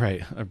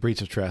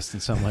breach of trust in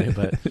some way,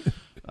 but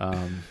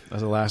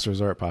as a last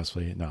resort,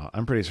 possibly. No,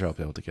 I'm pretty sure I'll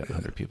be able to get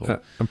 100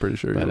 people. I'm pretty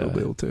sure you'll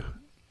be able to.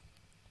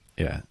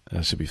 Yeah,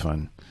 that should be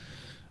fun.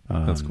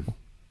 That's cool.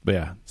 But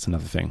yeah, it's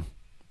another thing.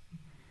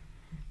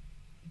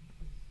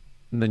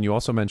 And then you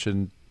also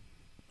mentioned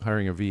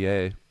hiring a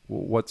VA.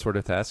 What sort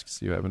of tasks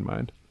do you have in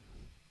mind?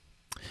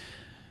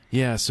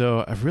 Yeah,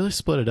 so I've really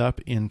split it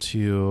up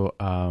into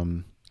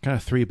kind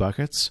of 3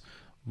 buckets.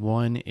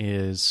 One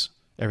is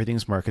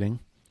everything's marketing.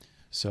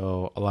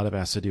 So a lot of it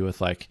has to do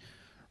with like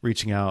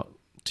reaching out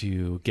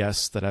to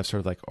guests that I've sort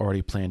of like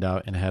already planned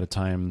out and ahead of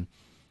time,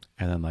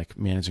 and then like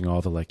managing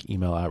all the like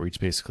email outreach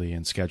basically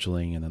and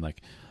scheduling. And then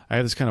like I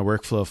have this kind of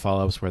workflow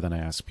follow-ups where then I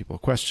ask people a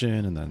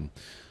question, and then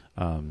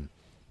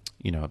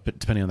but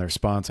depending on their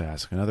response, I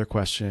ask another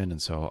question.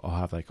 And so I'll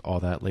have like all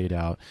that laid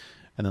out.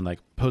 And then like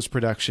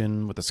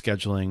post-production with the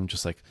scheduling,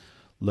 just like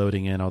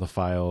loading in all the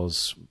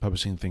files,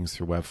 publishing things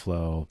through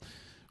Webflow,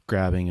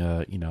 grabbing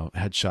a,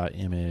 headshot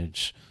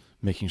image,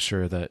 making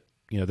sure that,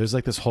 there's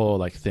like this whole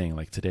like thing,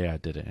 like today I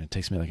did it and it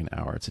takes me like an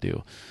hour to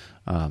do,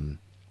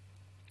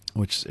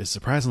 which is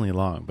surprisingly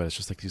long, but it's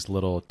just like these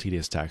little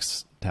tedious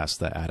tasks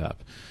that add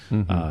up,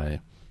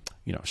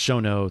 show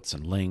notes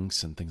and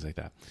links and things like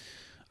that.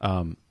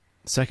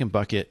 Second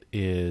bucket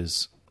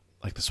is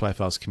like the Swipe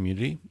Files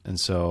community. And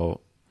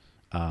so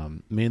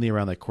mainly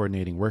around like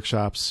coordinating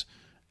workshops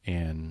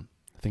and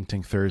Think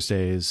Tank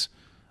Thursdays,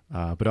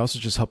 but also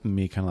just helping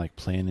me kind of like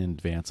plan in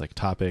advance, like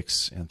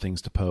topics and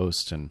things to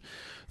post and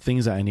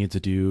things that I need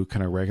to do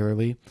kind of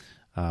regularly.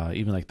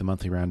 Even like the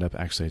monthly roundup,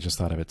 actually, I just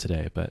thought of it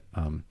today, but,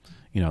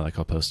 like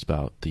I'll post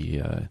about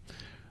the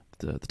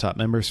top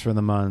members for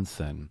the month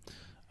and,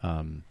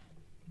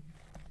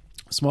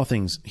 small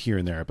things here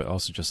and there, but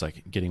also just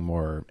like getting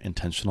more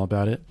intentional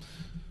about it.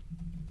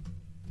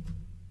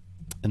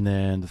 And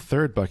then the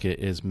third bucket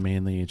is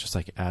mainly just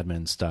like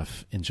admin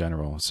stuff in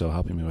general. So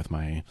helping me with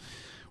my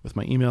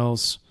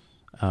emails,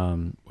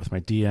 with my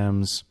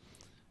DMs,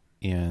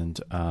 and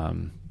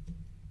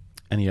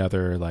any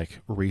other like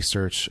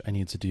research I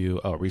need to do.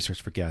 Oh,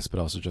 research for guests, but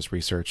also just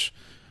research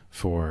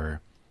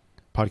for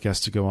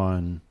podcasts to go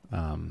on,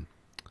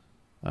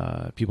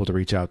 people to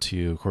reach out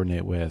to,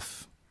 coordinate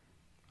with.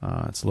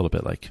 It's a little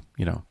bit like,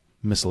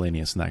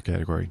 miscellaneous in that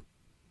category.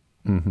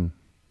 Mm-hmm.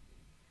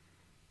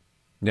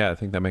 Yeah, I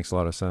think that makes a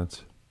lot of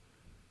sense.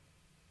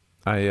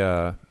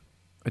 I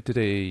did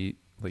a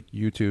like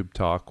YouTube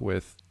talk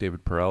with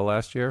David Perel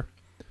last year,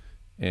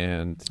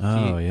 and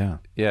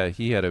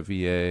he had a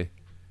VA,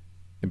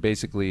 and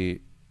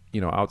basically,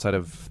 outside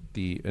of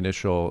the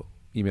initial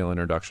email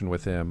introduction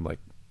with him, like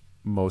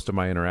most of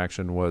my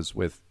interaction was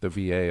with the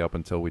VA up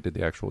until we did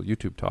the actual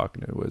YouTube talk,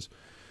 and it was,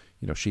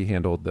 she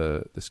handled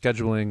the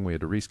scheduling. We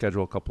had to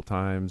reschedule a couple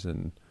times,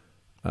 and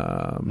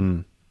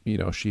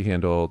she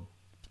handled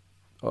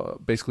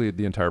basically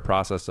the entire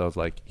process of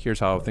like,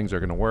 here's how things are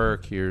going to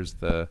work. Here's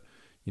the,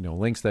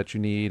 links that you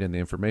need and the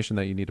information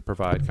that you need to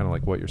provide, kind of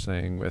like what you're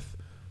saying with,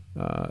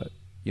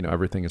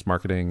 everything is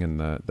marketing and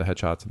the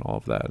headshots and all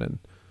of that. And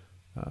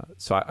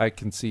so I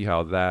can see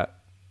how that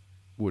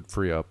would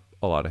free up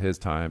a lot of his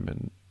time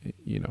and,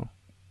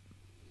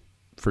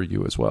 for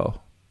you as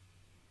well.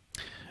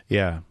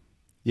 Yeah.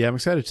 Yeah. I'm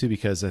excited too,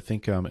 because I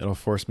think it'll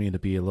force me to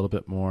be a little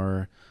bit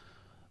more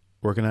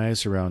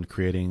organized around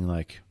creating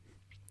like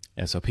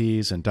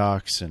SOPs and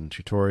docs and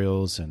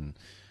tutorials, and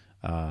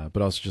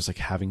but also just like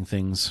having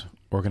things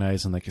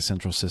organized in like a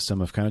central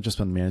system. I've kind of just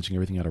been managing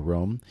everything out of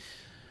Rome,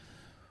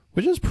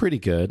 which is pretty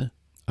good.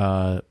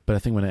 But I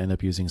think when I end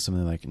up using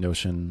something like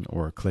Notion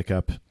or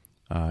ClickUp,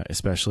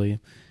 especially,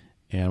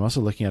 and I'm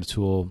also looking at a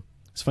tool.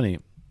 It's funny,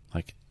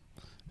 like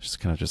it's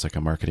kind of just like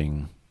a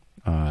marketing,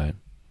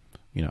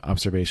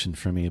 observation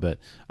for me. But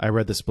I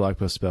read this blog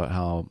post about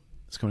how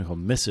this company called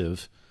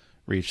Missive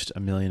reached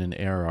 1 million in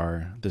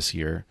ARR this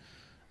year.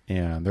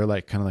 And they're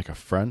like kind of like a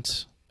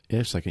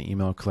front-ish, like an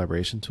email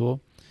collaboration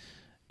tool.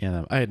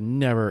 And I had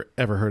never,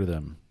 ever heard of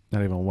them,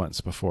 not even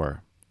once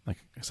before. Like,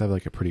 because I have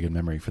like a pretty good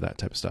memory for that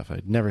type of stuff.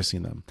 I'd never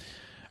seen them.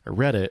 I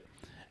read it,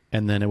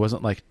 and then it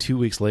wasn't like 2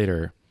 weeks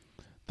later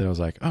that I was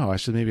like, oh, I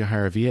should maybe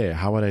hire a VA.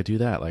 How would I do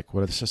that? Like,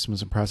 what are the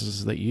systems and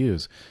processes that you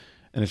use?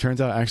 And it turns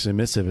out actually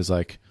Missive is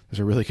like, there's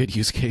a really good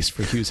use case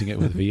for using it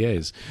with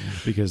VAs,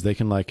 because they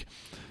can like,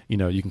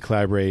 you can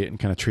collaborate and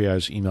kind of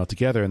triage email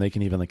together, and they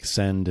can even like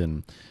send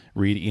and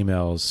read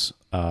emails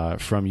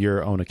from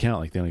your own account.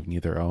 Like they don't even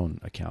need their own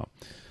account.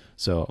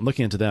 So I'm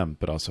looking into them,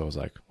 but also I was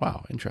like,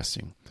 wow,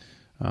 interesting.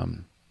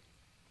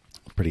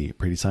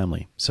 Pretty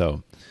timely.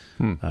 So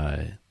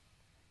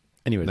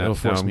anyways, it'll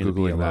force me to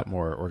be a lot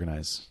more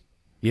organized.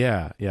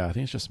 Yeah. I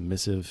think it's just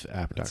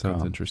missiveapp.com. That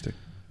sounds interesting.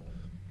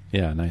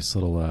 Yeah, nice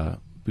little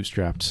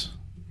bootstrapped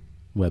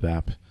web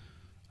app.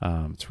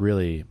 It's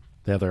really,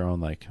 they have their own,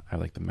 like, I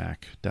like the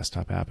Mac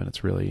desktop app, and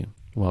it's really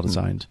well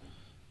designed.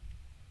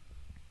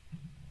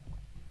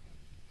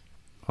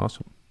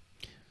 Awesome.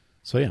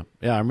 So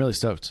yeah, I'm really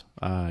stoked.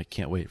 I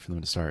can't wait for them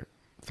to start.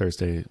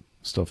 Thursday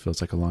still feels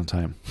like a long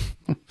time.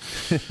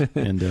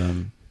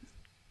 And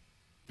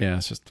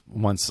it's just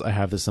once I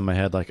have this in my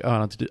head, like, oh, I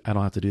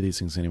don't have to do these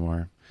things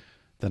anymore,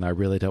 then I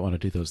really don't want to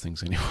do those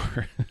things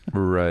anymore.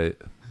 Right.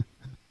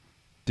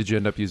 Did you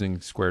end up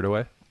using Squared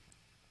Away?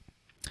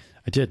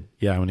 I did.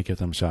 Yeah, I want to give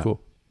them a shot.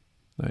 Cool.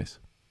 Nice.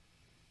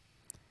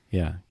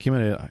 Yeah, came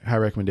in a high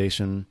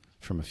recommendation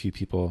from a few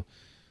people.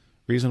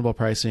 Reasonable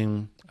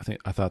pricing.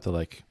 I thought the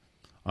like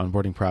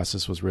onboarding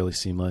process was really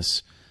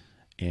seamless,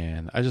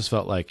 and I just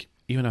felt like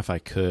even if I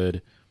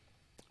could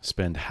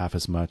spend half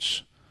as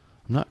much,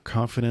 I'm not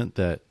confident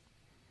that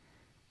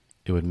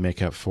it would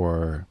make up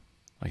for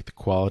like the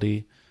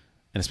quality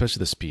and especially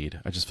the speed.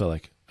 I just felt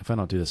like if I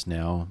don't do this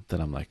now,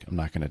 then I'm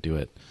not going to do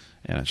it,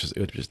 and it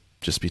would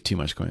just be too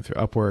much going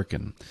through Upwork,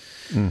 and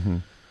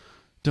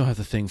don't have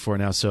the thing for it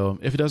now. So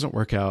if it doesn't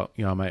work out,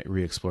 I might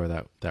re-explore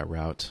that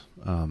route.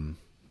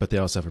 But they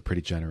also have a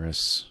pretty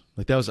generous,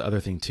 like that was the other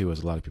thing too,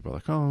 is a lot of people are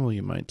like, oh, well,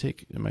 it might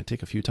take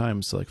a few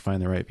times to like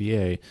find the right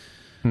VA,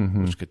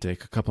 which could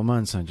take a couple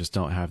months. And I just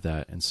don't have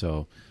that. And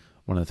so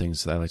one of the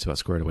things that I liked about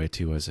Squared Away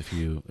too is if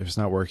it's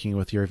not working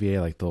with your VA,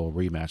 like they'll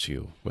rematch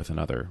you with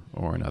another.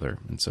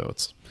 And so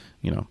it's,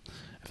 I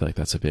feel like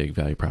that's a big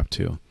value prop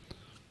too.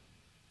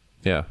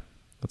 Yeah,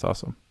 that's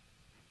awesome.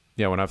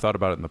 Yeah, when I've thought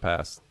about it in the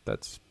past,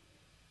 that's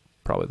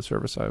probably the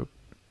service I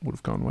would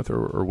have gone with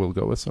or will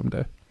go with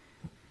someday.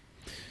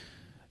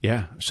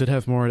 Yeah, should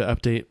have more to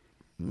update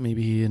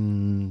maybe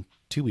in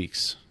 2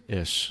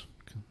 weeks-ish.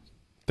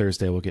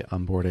 Thursday we'll get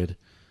onboarded.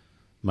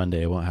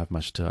 Monday I won't have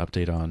much to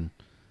update on.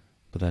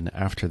 But then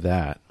after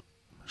that,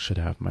 should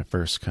have my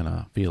first kind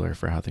of feeler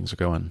for how things are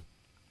going.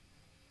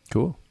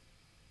 Cool.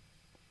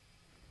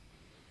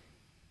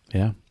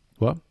 Yeah.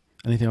 Well,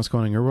 anything else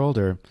going on in your world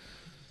or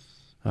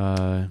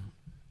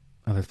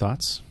other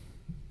thoughts?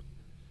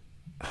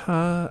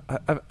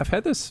 I've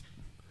had this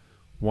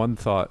one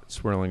thought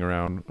swirling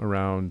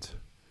around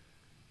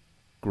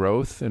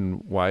growth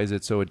and why is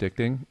it so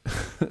addicting?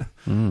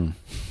 Mm.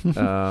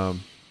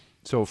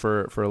 So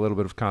for a little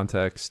bit of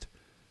context,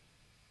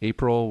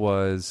 April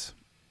was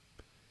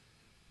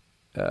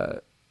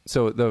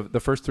so the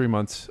first 3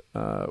 months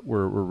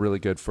were really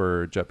good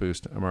for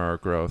JetBoost MRR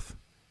growth,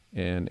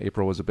 and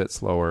April was a bit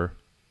slower,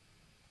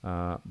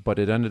 but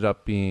it ended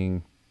up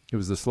being, it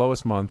was the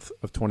slowest month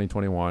of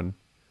 2021.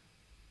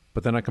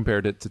 But then I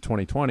compared it to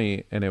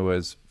 2020, and it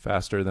was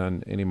faster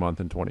than any month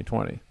in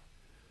 2020.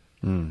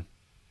 Mm.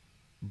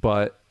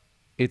 But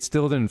it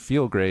still didn't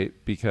feel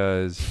great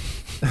because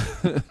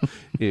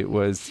it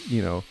was,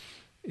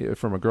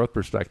 from a growth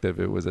perspective,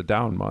 it was a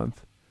down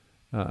month.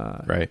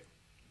 Right.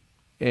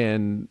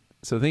 And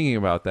so thinking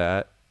about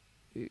that,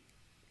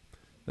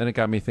 then it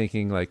got me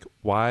thinking, like,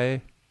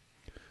 why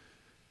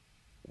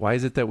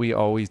is it that we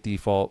always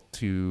default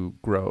to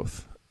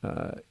growth?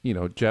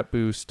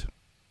 JetBoost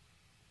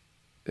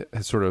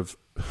has sort of,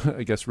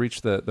 I guess,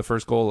 reached the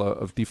first goal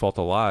of default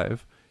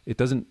alive. It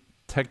doesn't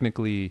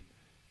technically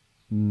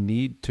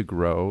need to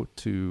grow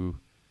to,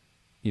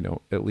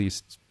 at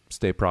least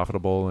stay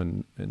profitable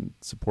and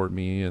support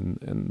me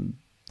and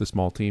the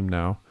small team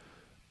now.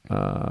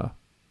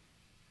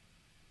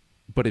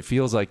 But it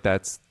feels like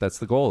that's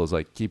the goal, is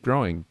like keep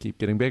growing, keep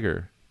getting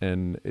bigger.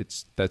 And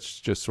that's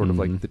just sort of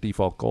like the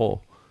default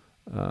goal.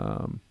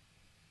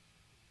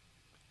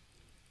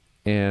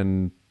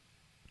 And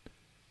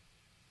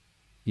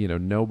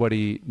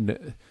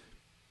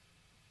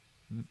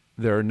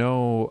there are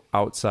no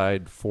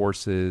outside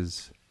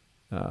forces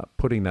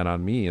putting that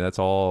on me. That's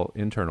all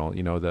internal.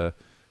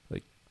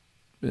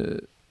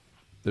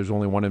 There's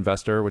only one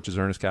investor, which is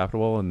Earnest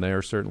Capital, and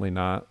they're certainly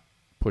not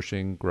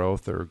pushing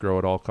growth or grow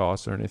at all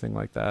costs or anything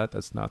like that.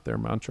 That's not their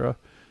mantra.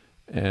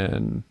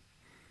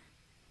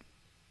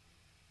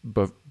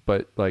 But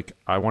like,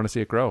 I want to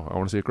see it grow. I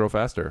want to see it grow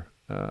faster.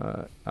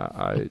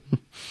 I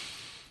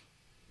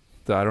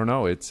don't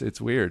know.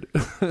 It's weird.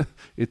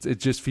 It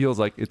just feels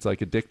like it's like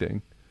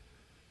addicting.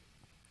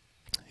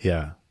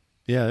 Yeah.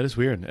 Yeah, it is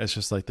weird. It's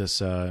just like this,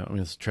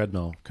 this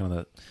treadmill, kind of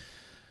that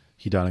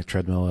hedonic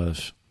treadmill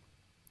of,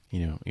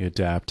 you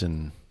adapt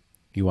and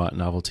you want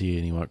novelty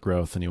and you want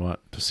growth and you want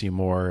to see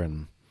more.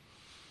 And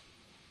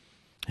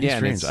it's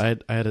strange. I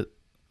had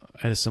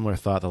a similar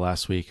thought the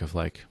last week of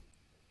like,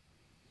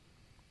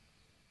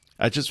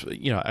 I just,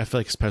 I feel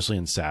like especially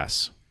in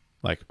SaaS,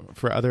 like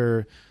for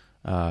other,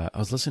 I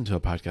was listening to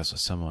a podcast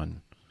with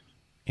someone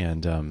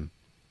and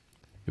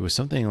it was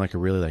something like a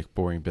really like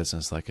boring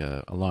business, like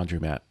a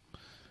laundromat.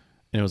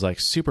 And it was like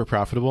super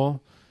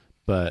profitable,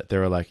 but they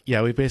were like,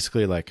 yeah, we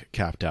basically like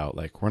capped out.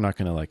 Like, we're not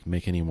going to like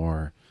make any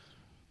more,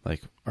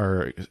 like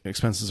our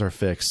expenses are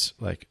fixed.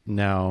 Like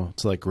now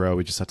to like grow,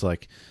 we just have to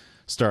like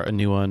start a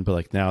new one. But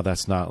like now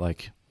it's not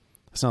like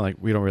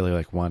we don't really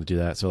like want to do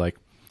that. So like,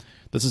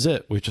 this is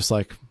it. We're just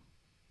going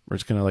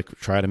to like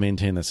try to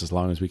maintain this as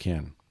long as we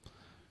can.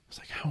 It's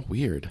like, how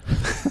weird.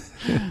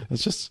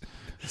 It's just,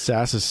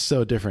 SaaS is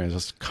so different.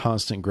 It's just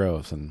constant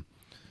growth and,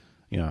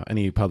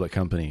 any public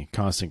company,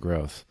 constant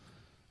growth.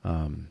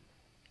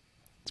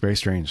 It's very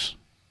strange.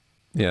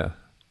 Yeah.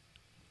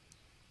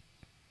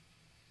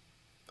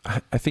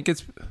 I think I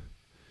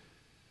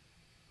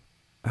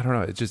don't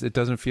know. It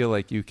doesn't feel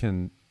like you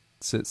can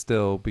sit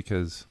still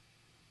because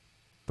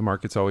the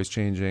market's always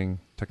changing.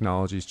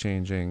 Technology's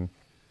changing.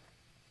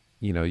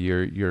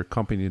 Your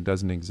company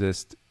doesn't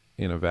exist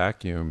in a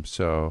vacuum.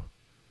 So,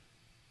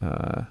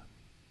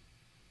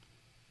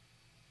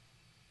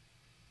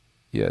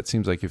 it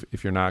seems like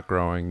if you're not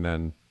growing,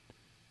 then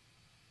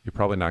you're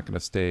probably not going to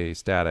stay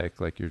static.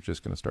 Like, you're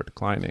just going to start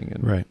declining.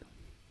 And right.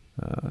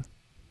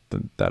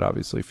 Then that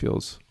obviously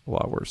feels a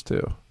lot worse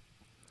too.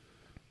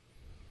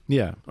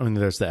 Yeah. I mean,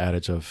 there's the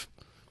adage of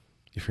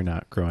if you're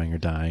not growing, you're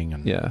dying,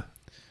 and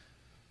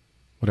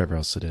whatever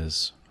else it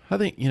is. I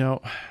think,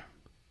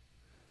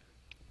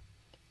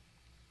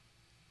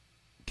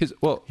 it's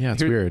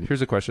weird.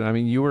 Here's a question. I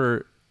mean, you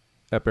were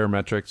at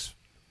Baremetrics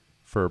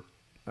for,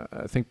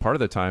 I think part of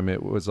the time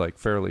it was like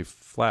fairly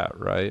flat,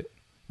 right?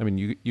 I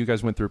mean, you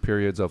guys went through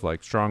periods of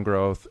like strong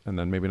growth and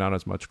then maybe not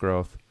as much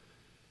growth.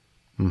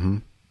 Mm-hmm.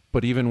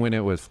 But even when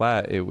it was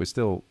flat, it was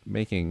still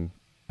making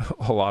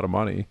a lot of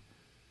money.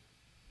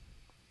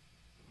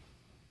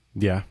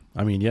 Yeah.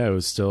 I mean, it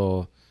was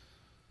still,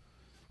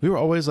 we were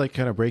always like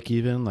kind of break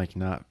even, like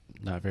not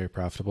very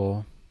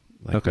profitable,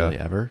 like really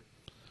ever.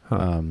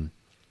 Huh.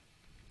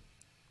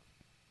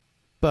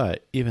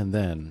 But even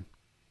then,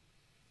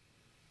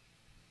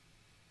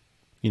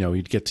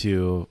 we'd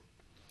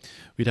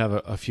have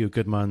a few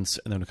good months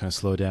and then it would kind of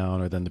slow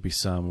down, or then there'd be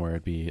some where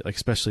it'd be like,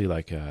 especially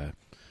like, I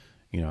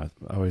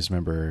always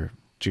remember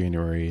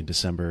January and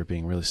December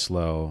being really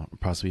slow,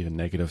 possibly even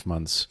negative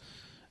months.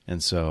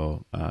 And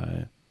so,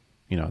 that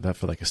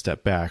felt like a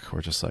step back.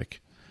 We're just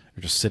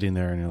sitting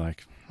there and you're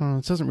like,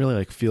 it doesn't really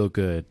like feel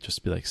good just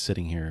to be like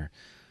sitting here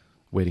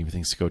waiting for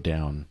things to go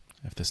down.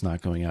 If it's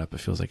not going up, it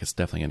feels like it's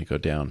definitely going to go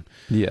down.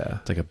 Yeah.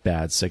 It's like a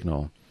bad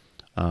signal.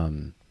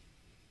 And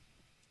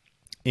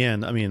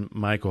I mean,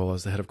 my goal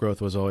as the head of growth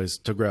was always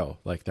to grow.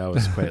 Like that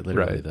was quite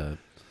literally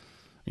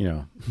you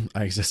know,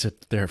 I existed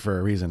there for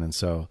a reason. And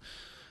so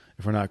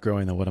if we're not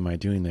growing, then what am I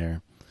doing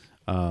there?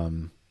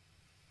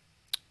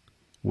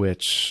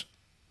 Which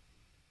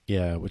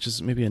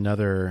is maybe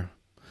another,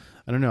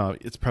 I don't know.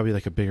 It's probably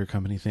like a bigger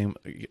company thing.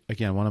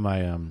 Again, one of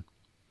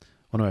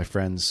my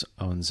friends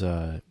owns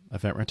a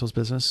event rentals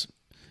business,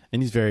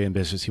 and he's very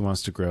ambitious. He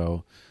wants to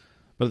grow,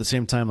 but at the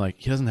same time, like,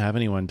 he doesn't have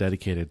anyone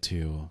dedicated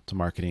to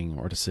marketing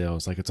or to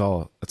sales. Like, it's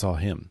all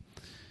him.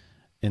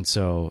 And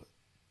so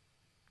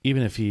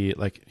even if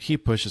he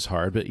pushes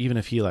hard, but even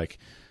if he like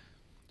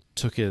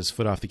took his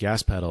foot off the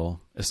gas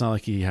pedal, it's not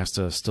like he has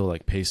to still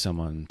like pay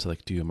someone to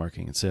like do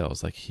marketing and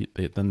sales. Like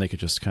then they could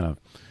just kind of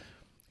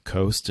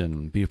coast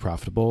and be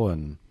profitable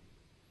and,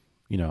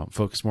 you know,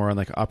 focus more on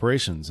like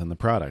operations and the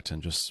product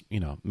and just,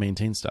 you know,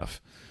 maintain stuff.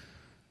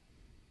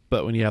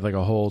 But when you have like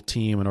a whole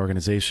team and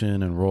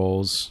organization and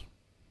roles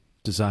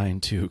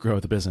designed to grow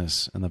the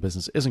business and the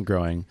business isn't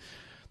growing,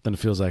 then it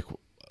feels like,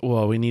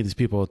 well, we need these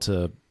people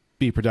to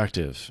be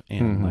productive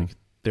and like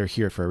they're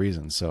here for a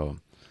reason. So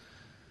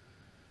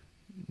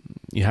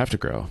you have to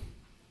grow.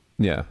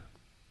 Yeah.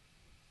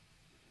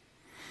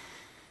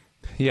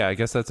 Yeah, I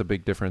guess that's a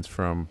big difference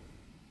from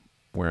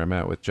where I'm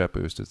at with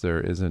JetBoost is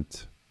there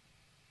isn't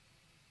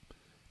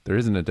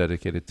a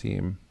dedicated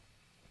team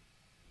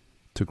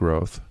to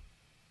growth,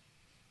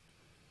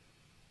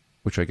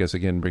 which I guess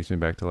again brings me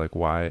back to like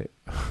why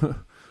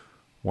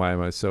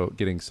am I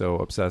getting so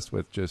obsessed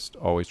with just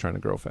always trying to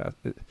grow fast?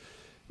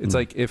 It's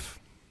like if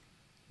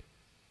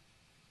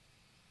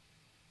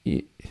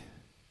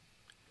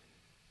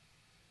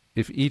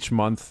each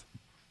month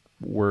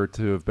were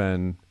to have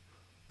been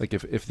like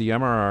if the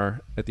MRR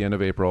at the end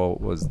of April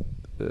was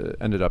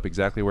ended up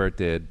exactly where it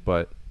did,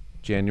 but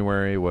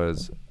January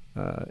was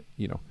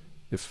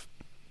if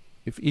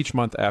each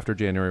month after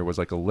January was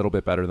like a little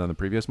bit better than the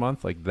previous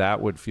month, like that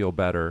would feel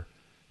better.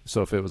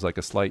 So if it was like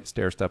a slight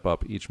stair step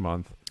up each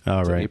month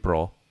to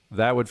April,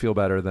 that would feel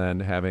better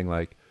than having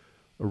like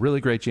a really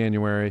great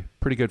January,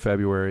 pretty good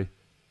February,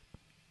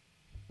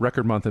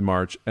 record month in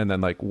March, and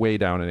then like way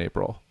down in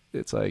April.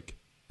 It's like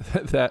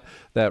that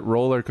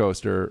roller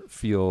coaster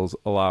feels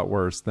a lot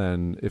worse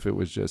than if it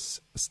was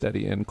just a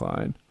steady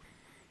incline.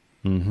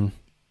 Mm-hmm.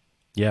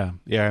 Yeah.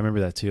 I remember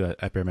that too.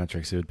 At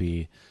Baremetrics, it would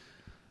be,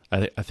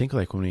 I think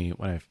like when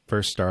I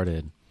first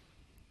started,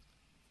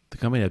 the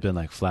company had been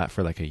like flat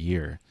for like a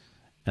year,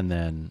 and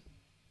then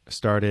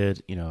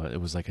started, you know, it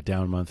was like a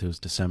down month. It was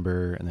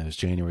December, and then it was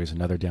January, was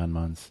another down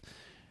month.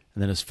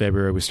 And then it was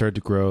February. We started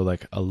to grow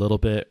like a little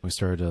bit. We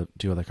started to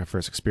do like our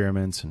first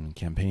experiments and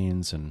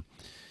campaigns, and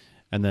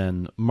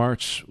then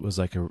March was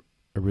like a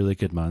really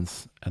good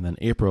month, and then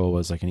April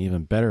was like an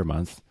even better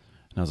month.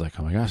 And I was like,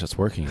 oh my gosh, it's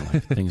working.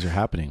 Like things are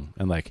happening.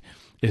 And like,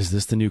 is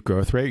this the new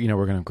growth rate? You know,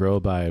 we're going to grow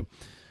by,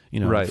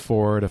 you know,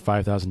 $4,000 to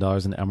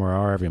 $5,000 in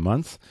MRR every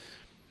month.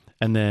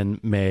 And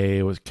then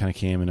May kind of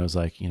came and it was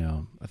like, you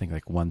know, I think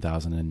like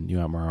 1,000 in new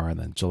MRR. And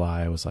then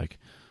July was like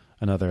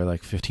another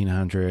like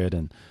 1,500.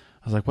 And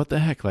I was like, what the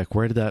heck? Like,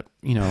 where did that,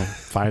 you know,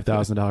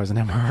 $5,000 in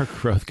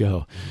MRR growth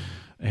go?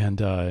 And,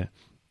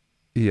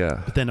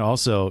 yeah. But then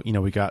also, you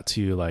know, we got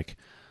to like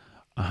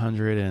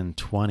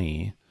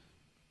 120,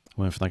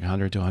 went from like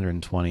 100 to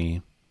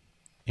 120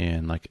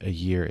 in like a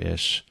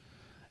year-ish.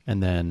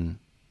 And then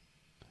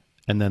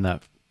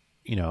that,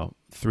 you know,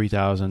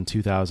 3,000,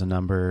 2,000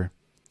 number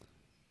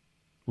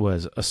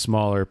was a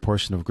smaller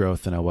portion of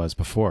growth than I was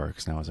before,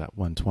 because now I was at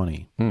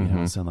 120. You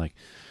know, so like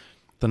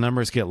the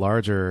numbers get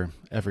larger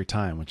every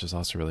time, which is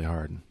also really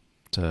hard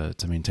to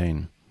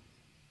maintain.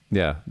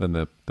 Yeah. Then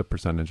the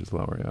percentage is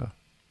lower. Yeah.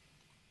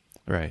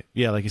 Right.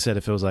 Yeah. Like you said,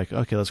 if it was like,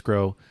 okay, let's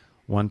grow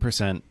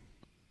 1%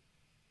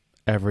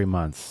 every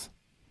month,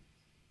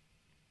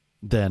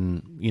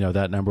 then, you know,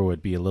 that number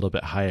would be a little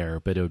bit higher,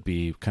 but it would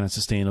be kind of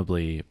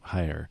sustainably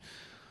higher.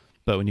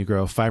 But when you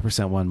grow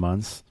 5% one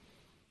month,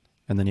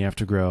 and then you have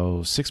to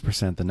grow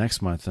 6% the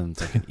next month, and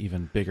it's like an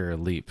even bigger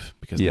leap,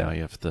 because now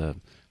you have the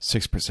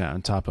 6%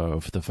 on top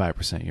of the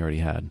 5% you already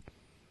had.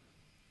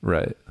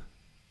 Right.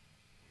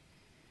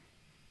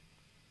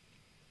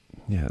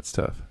 Yeah, it's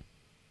tough.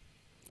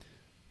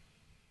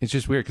 It's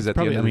just weird because at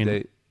the end of the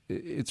day,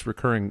 it's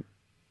recurring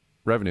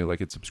revenue, like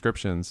it's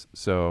subscriptions.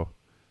 So,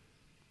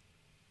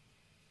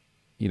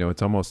 you know,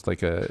 it's almost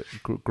like a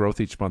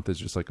growth each month is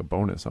just like a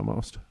bonus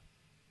almost.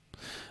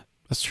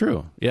 That's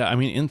true. Yeah. I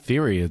mean, in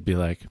theory, it'd be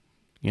like,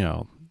 you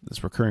know,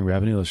 this recurring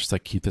revenue, let's just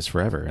like keep this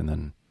forever. And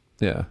then,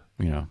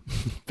 you know,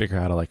 figure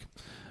out how to like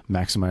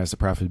maximize the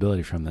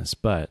profitability from this.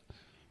 But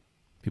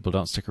people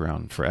don't stick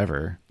around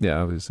forever.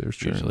 Yeah. Obviously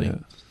there's usually.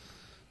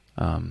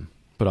 Yeah.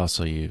 But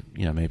also you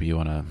know, maybe you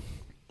want to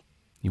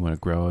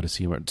grow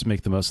to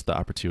make the most of the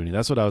opportunity.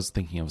 That's what I was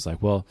thinking. I was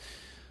like, well,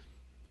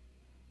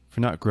 if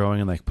you're not growing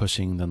and like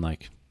pushing, then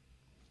like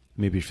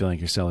maybe you feel like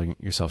you're selling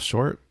yourself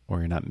short, or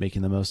you're not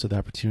making the most of the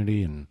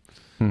opportunity. And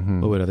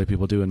what would other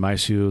people do in my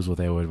shoes? Well,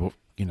 they would,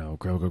 you know,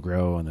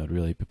 grow, and they'd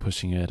really be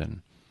pushing it.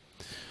 And,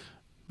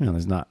 you know,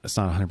 it's not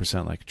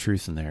 100% like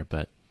truth in there,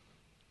 but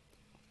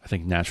I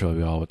think naturally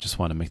we all just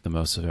want to make the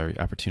most of every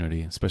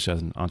opportunity, especially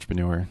as an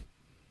entrepreneur.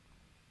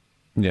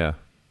 Yeah.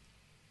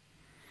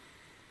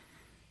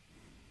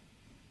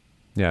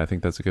 Yeah, I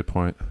think that's a good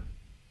point.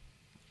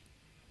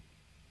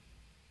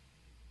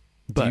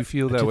 But do you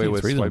feel I that do way think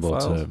it's with swipe reasonable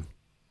files?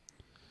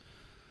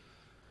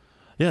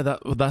 Yeah,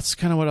 that's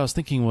kind of what I was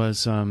thinking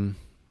was,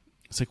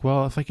 it's like,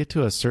 well, if I get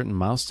to a certain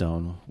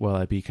milestone, will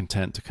I be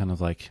content to kind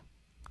of like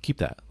keep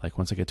that? Like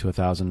once I get to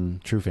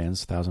 1,000 true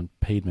fans, 1,000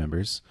 paid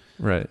members,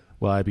 Right.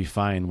 will I be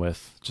fine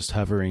with just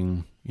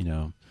hovering,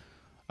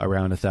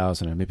 around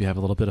 1,000, or maybe have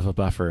a little bit of a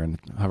buffer and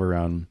hover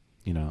around,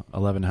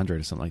 1,100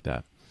 or something like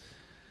that?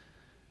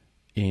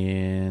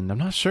 And I'm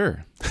not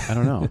sure. I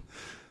don't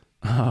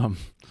know.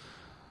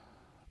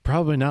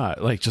 Probably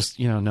not. Like just,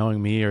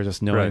 knowing me, or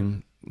just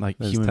knowing like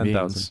There's human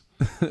 10,000.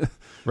 beings.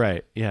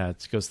 Right. Yeah.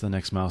 It goes to the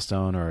next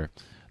milestone, or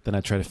then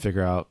I try to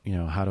figure out,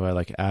 how do I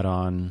like add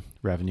on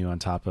revenue on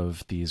top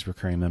of these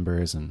recurring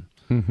members, and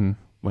Mm-hmm.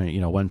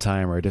 when, one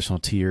time or additional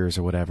tiers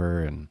or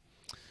whatever. And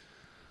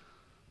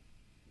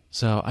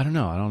so I don't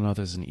know. I don't know if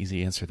there's an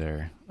easy answer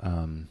there.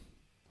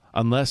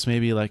 Unless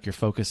maybe like your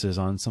focus is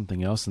on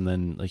something else, and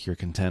then like you're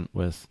content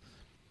with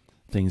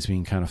things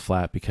being kind of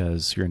flat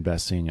because you're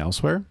investing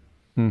elsewhere.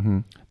 Mm-hmm.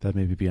 That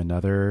maybe be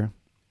another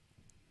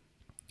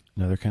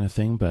kind of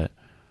thing. But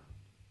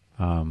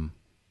I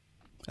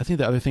think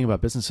the other thing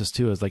about businesses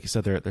too is, like you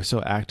said, they're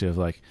so active.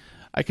 Like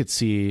I could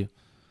see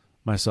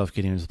myself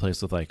getting into a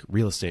place with like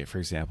real estate, for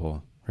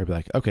example, where I'd be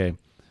like, okay,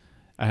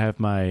 I have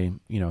my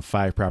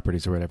 5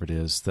 properties or whatever it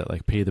is that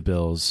like pay the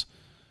bills,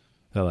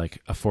 that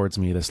like affords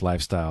me this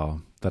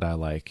lifestyle that I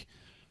like.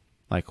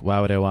 Like, why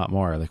would I want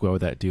more? Like, what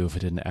would that do if it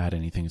didn't add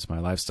anything to my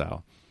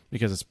lifestyle?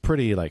 Because it's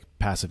pretty like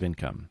passive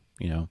income,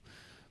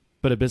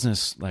 But a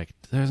business, like,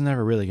 there's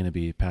never really going to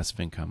be passive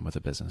income with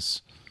a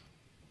business.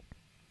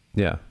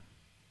 Yeah.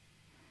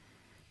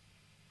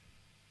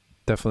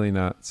 Definitely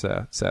not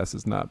SaaS. SaaS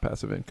is not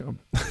passive income.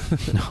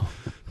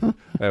 No.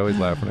 I always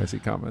laugh when I see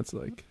comments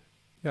like,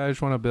 yeah, I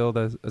just want to build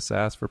a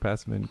SaaS for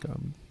passive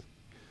income.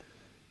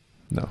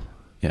 No.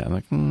 Yeah, I'm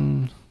like,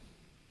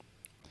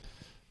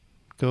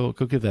 go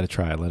give that a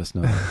try. Let us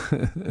know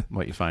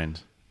what you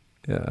find.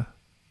 Yeah.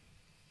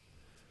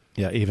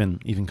 Yeah, even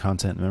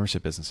content and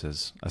membership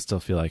businesses, I still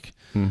feel like,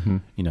 Mm-hmm.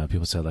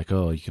 People said like,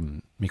 oh, you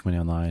can make money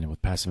online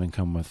with passive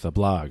income with a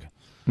blog.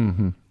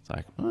 Mm-hmm. It's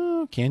like,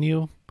 oh, can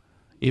you?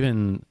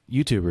 Even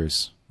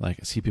YouTubers, like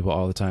I see people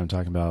all the time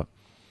talking about,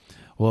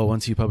 well,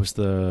 once you publish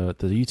the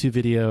YouTube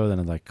video, then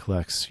it like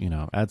collects,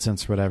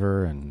 AdSense or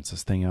whatever, and it's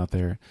this thing out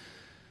there.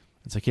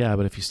 It's like, yeah,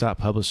 but if you stop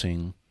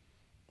publishing,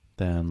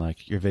 then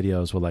like your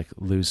videos will like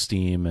lose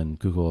steam, and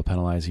Google will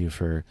penalize you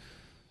for,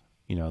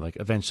 like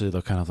eventually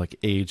they'll kind of like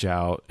age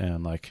out,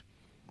 and like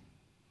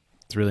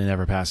it's really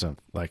never passive.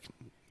 Like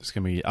there's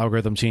going to be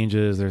algorithm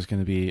changes. There's going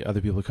to be other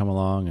people come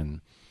along,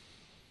 and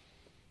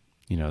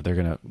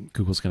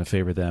Google's going to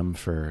favor them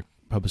for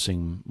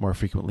publishing more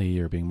frequently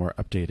or being more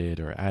updated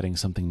or adding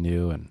something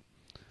new, and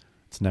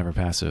it's never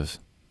passive.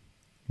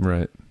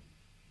 Right.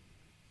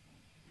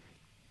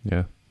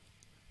 Yeah.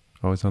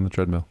 Always on the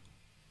treadmill.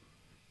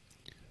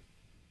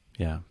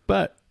 Yeah.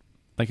 But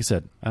like I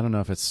said, I don't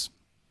know if it's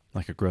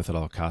like a growth at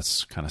all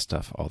costs kind of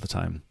stuff all the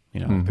time.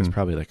 There's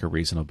probably like a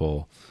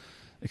reasonable,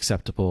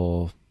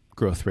 acceptable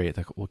growth rate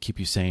that will keep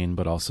you sane,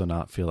 but also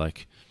not feel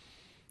like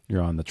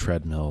you're on the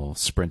treadmill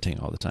sprinting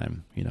all the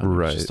time.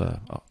 Right. Just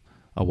a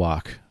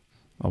walk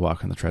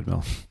on the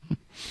treadmill.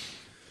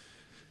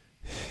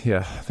 Yeah.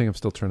 I think I'm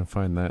still trying to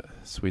find that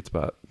sweet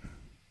spot.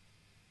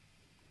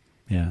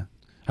 Yeah.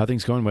 How are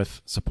things going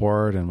with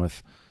support and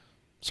with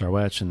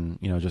Sarwetch, and,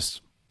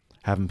 just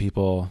having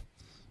people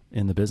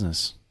in the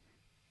business?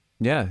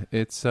 Yeah,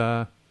 it's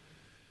been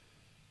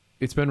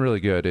really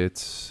good.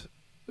 It's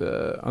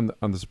on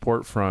the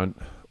support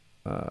front.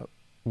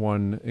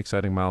 One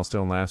exciting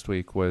milestone last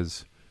week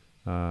was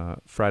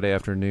Friday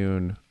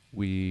afternoon.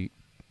 We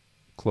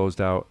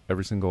closed out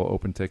every single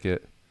open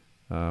ticket,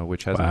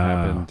 which hasn't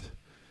happened.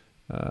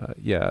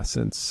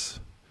 Since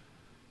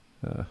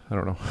I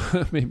don't know,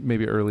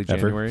 maybe early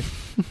January.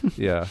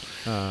 Yeah.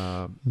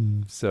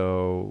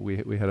 So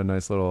we had a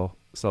nice little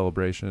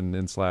celebration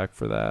in Slack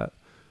for that.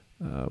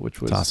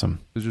 Which was awesome.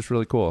 It was just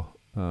really cool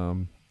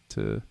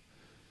to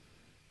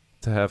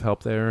have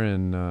help there,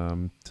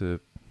 and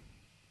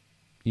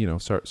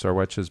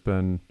Sarwetch has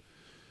been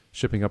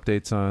shipping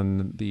updates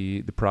on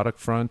the product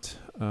front,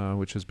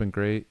 which has been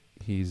great.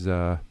 He's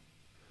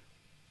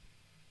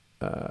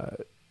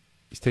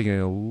taking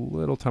a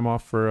little time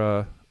off for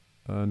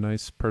a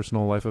nice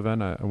personal life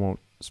event. I won't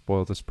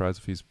spoil the surprise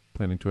if he's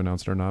planning to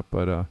announce it or not,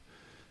 but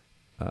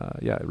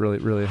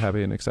really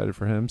happy and excited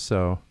for him.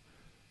 So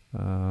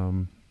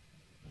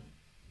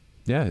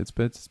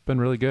it's been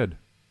really good.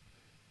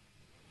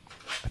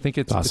 I think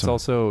it's awesome. It's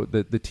also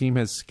the team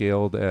has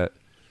scaled at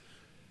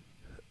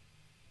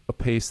a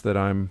pace that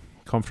I'm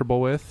comfortable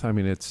with. I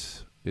mean,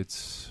 it's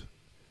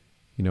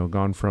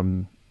gone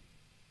from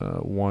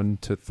 1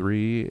 to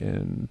 3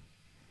 in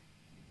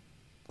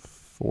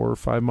 4 or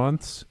 5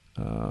 months,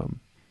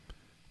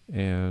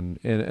 and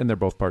they're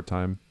both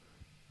part-time.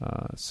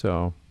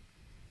 So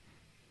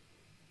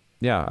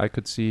yeah, I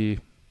could see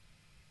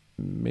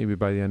maybe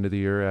by the end of the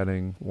year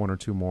adding 1 or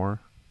 2 more.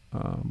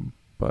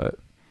 But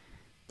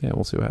Yeah,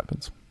 we'll see what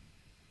happens.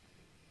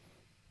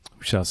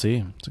 We shall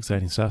see. It's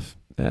exciting stuff.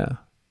 Yeah.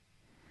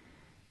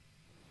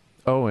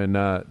 Oh, and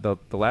the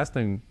last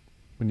thing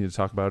we need to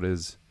talk about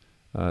is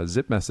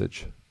Zip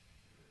Message.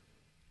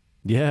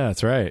 Yeah,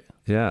 that's right.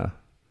 Yeah.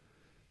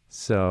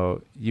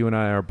 So you and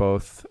I are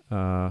both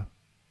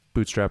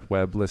Bootstrap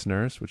Web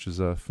listeners, which is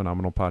a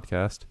phenomenal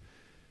podcast.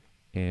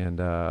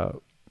 And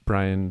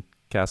Brian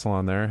Castle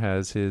on there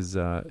has his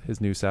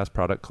new SaaS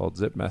product called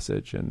Zip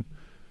Message, and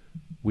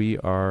we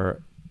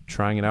are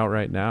trying it out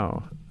right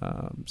now.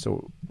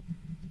 So,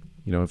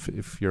 you know,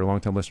 if you're a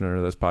long-time listener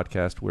to this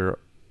podcast,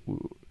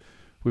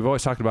 we've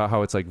always talked about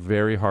how it's like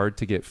very hard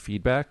to get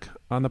feedback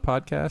on the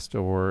podcast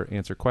or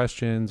answer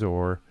questions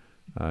or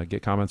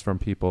get comments from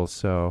people.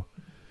 So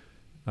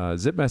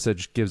Zip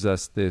Message gives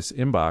us this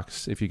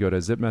inbox. If you go to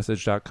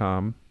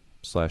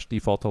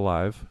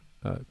zipmessage.com/default-alive,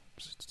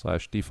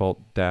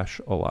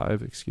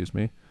 /default-alive, excuse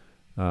me,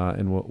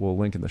 and we'll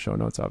link in the show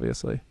notes,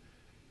 obviously.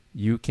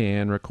 You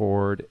can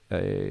record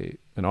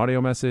an audio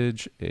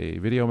message, a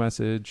video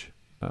message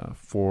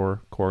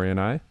for Corey and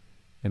I,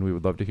 and we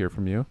would love to hear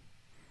from you.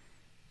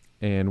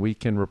 And we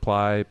can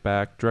reply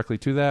back directly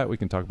to that. We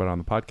can talk about it on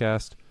the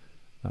podcast.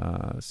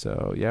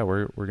 So yeah,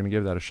 we're going to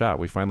give that a shot.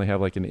 We finally have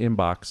like an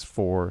inbox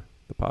for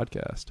the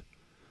podcast.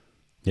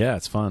 Yeah,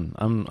 it's fun.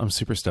 I'm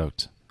super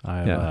stoked.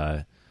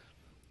 I'm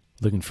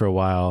looking for a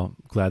while.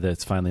 Glad that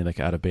it's finally like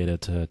out of beta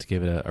to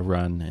give it a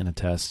run and a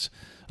test.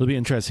 It'll be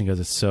interesting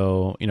because it's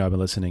so, you know, I've been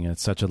listening and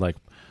it's such a like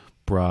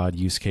broad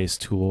use case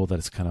tool that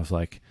it's kind of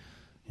like,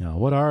 you know,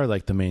 what are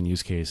like the main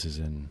use cases?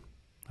 And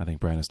I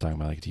think Brian is talking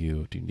about like, do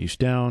you niche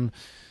down?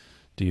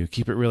 Do you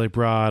keep it really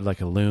broad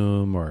like a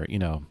Loom, or, you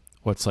know,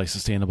 what's like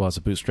sustainable as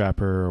a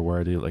bootstrapper, or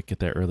where do you like get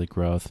that early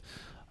growth?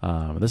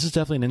 This is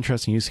definitely an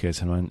interesting use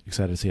case, and I'm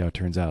excited to see how it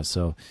turns out.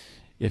 So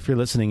if you're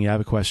listening, you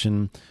have a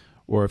question,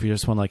 or if you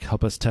just want to like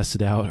help us test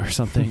it out or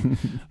something,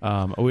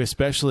 we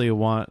especially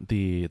want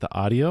the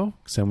audio,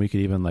 because then we could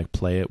even like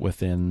play it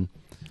within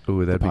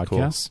that'd the be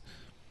podcast.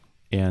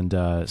 Cool. And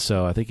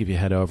so I think if you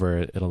head over,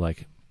 it'll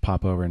like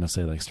pop over and it'll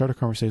say like start a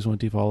conversation with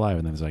Default Live,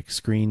 and then there's like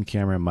screen,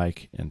 camera,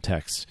 mic, and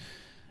text.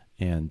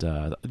 And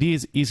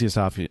the easiest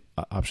option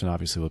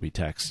obviously will be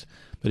text.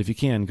 But if you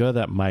can, go to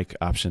that mic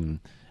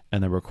option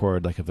and then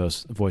record like a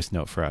voice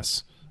note for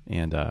us.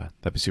 And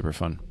that'd be super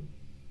fun.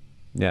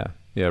 Yeah,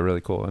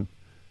 really cool. And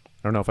I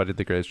don't know if I did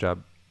the greatest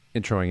job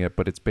introing it,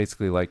 but it's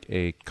basically like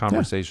a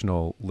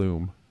conversational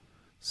Loom.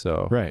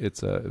 So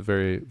It's a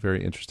very,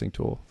 very interesting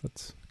tool.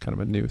 That's kind of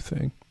a new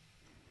thing.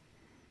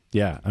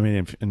 Yeah, I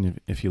mean,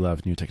 if you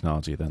love new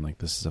technology, then like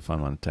this is a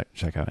fun one to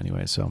check out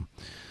anyway. So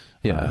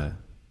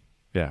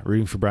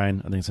rooting for Brian.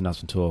 I think it's an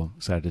awesome tool.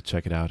 Excited to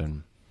check it out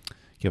and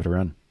give it a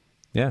run.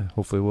 Yeah,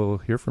 hopefully we'll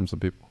hear from some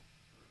people.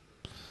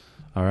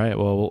 All right.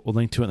 Well, we'll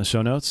link to it in the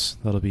show notes.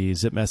 That'll be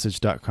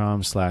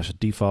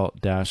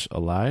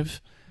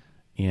zipmessage.com/default-alive.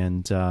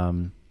 And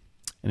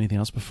anything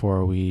else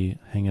before we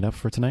hang it up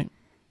for tonight?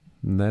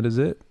 And that is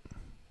it.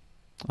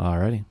 All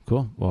righty.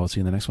 Cool. Well, I'll see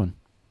you in the next one.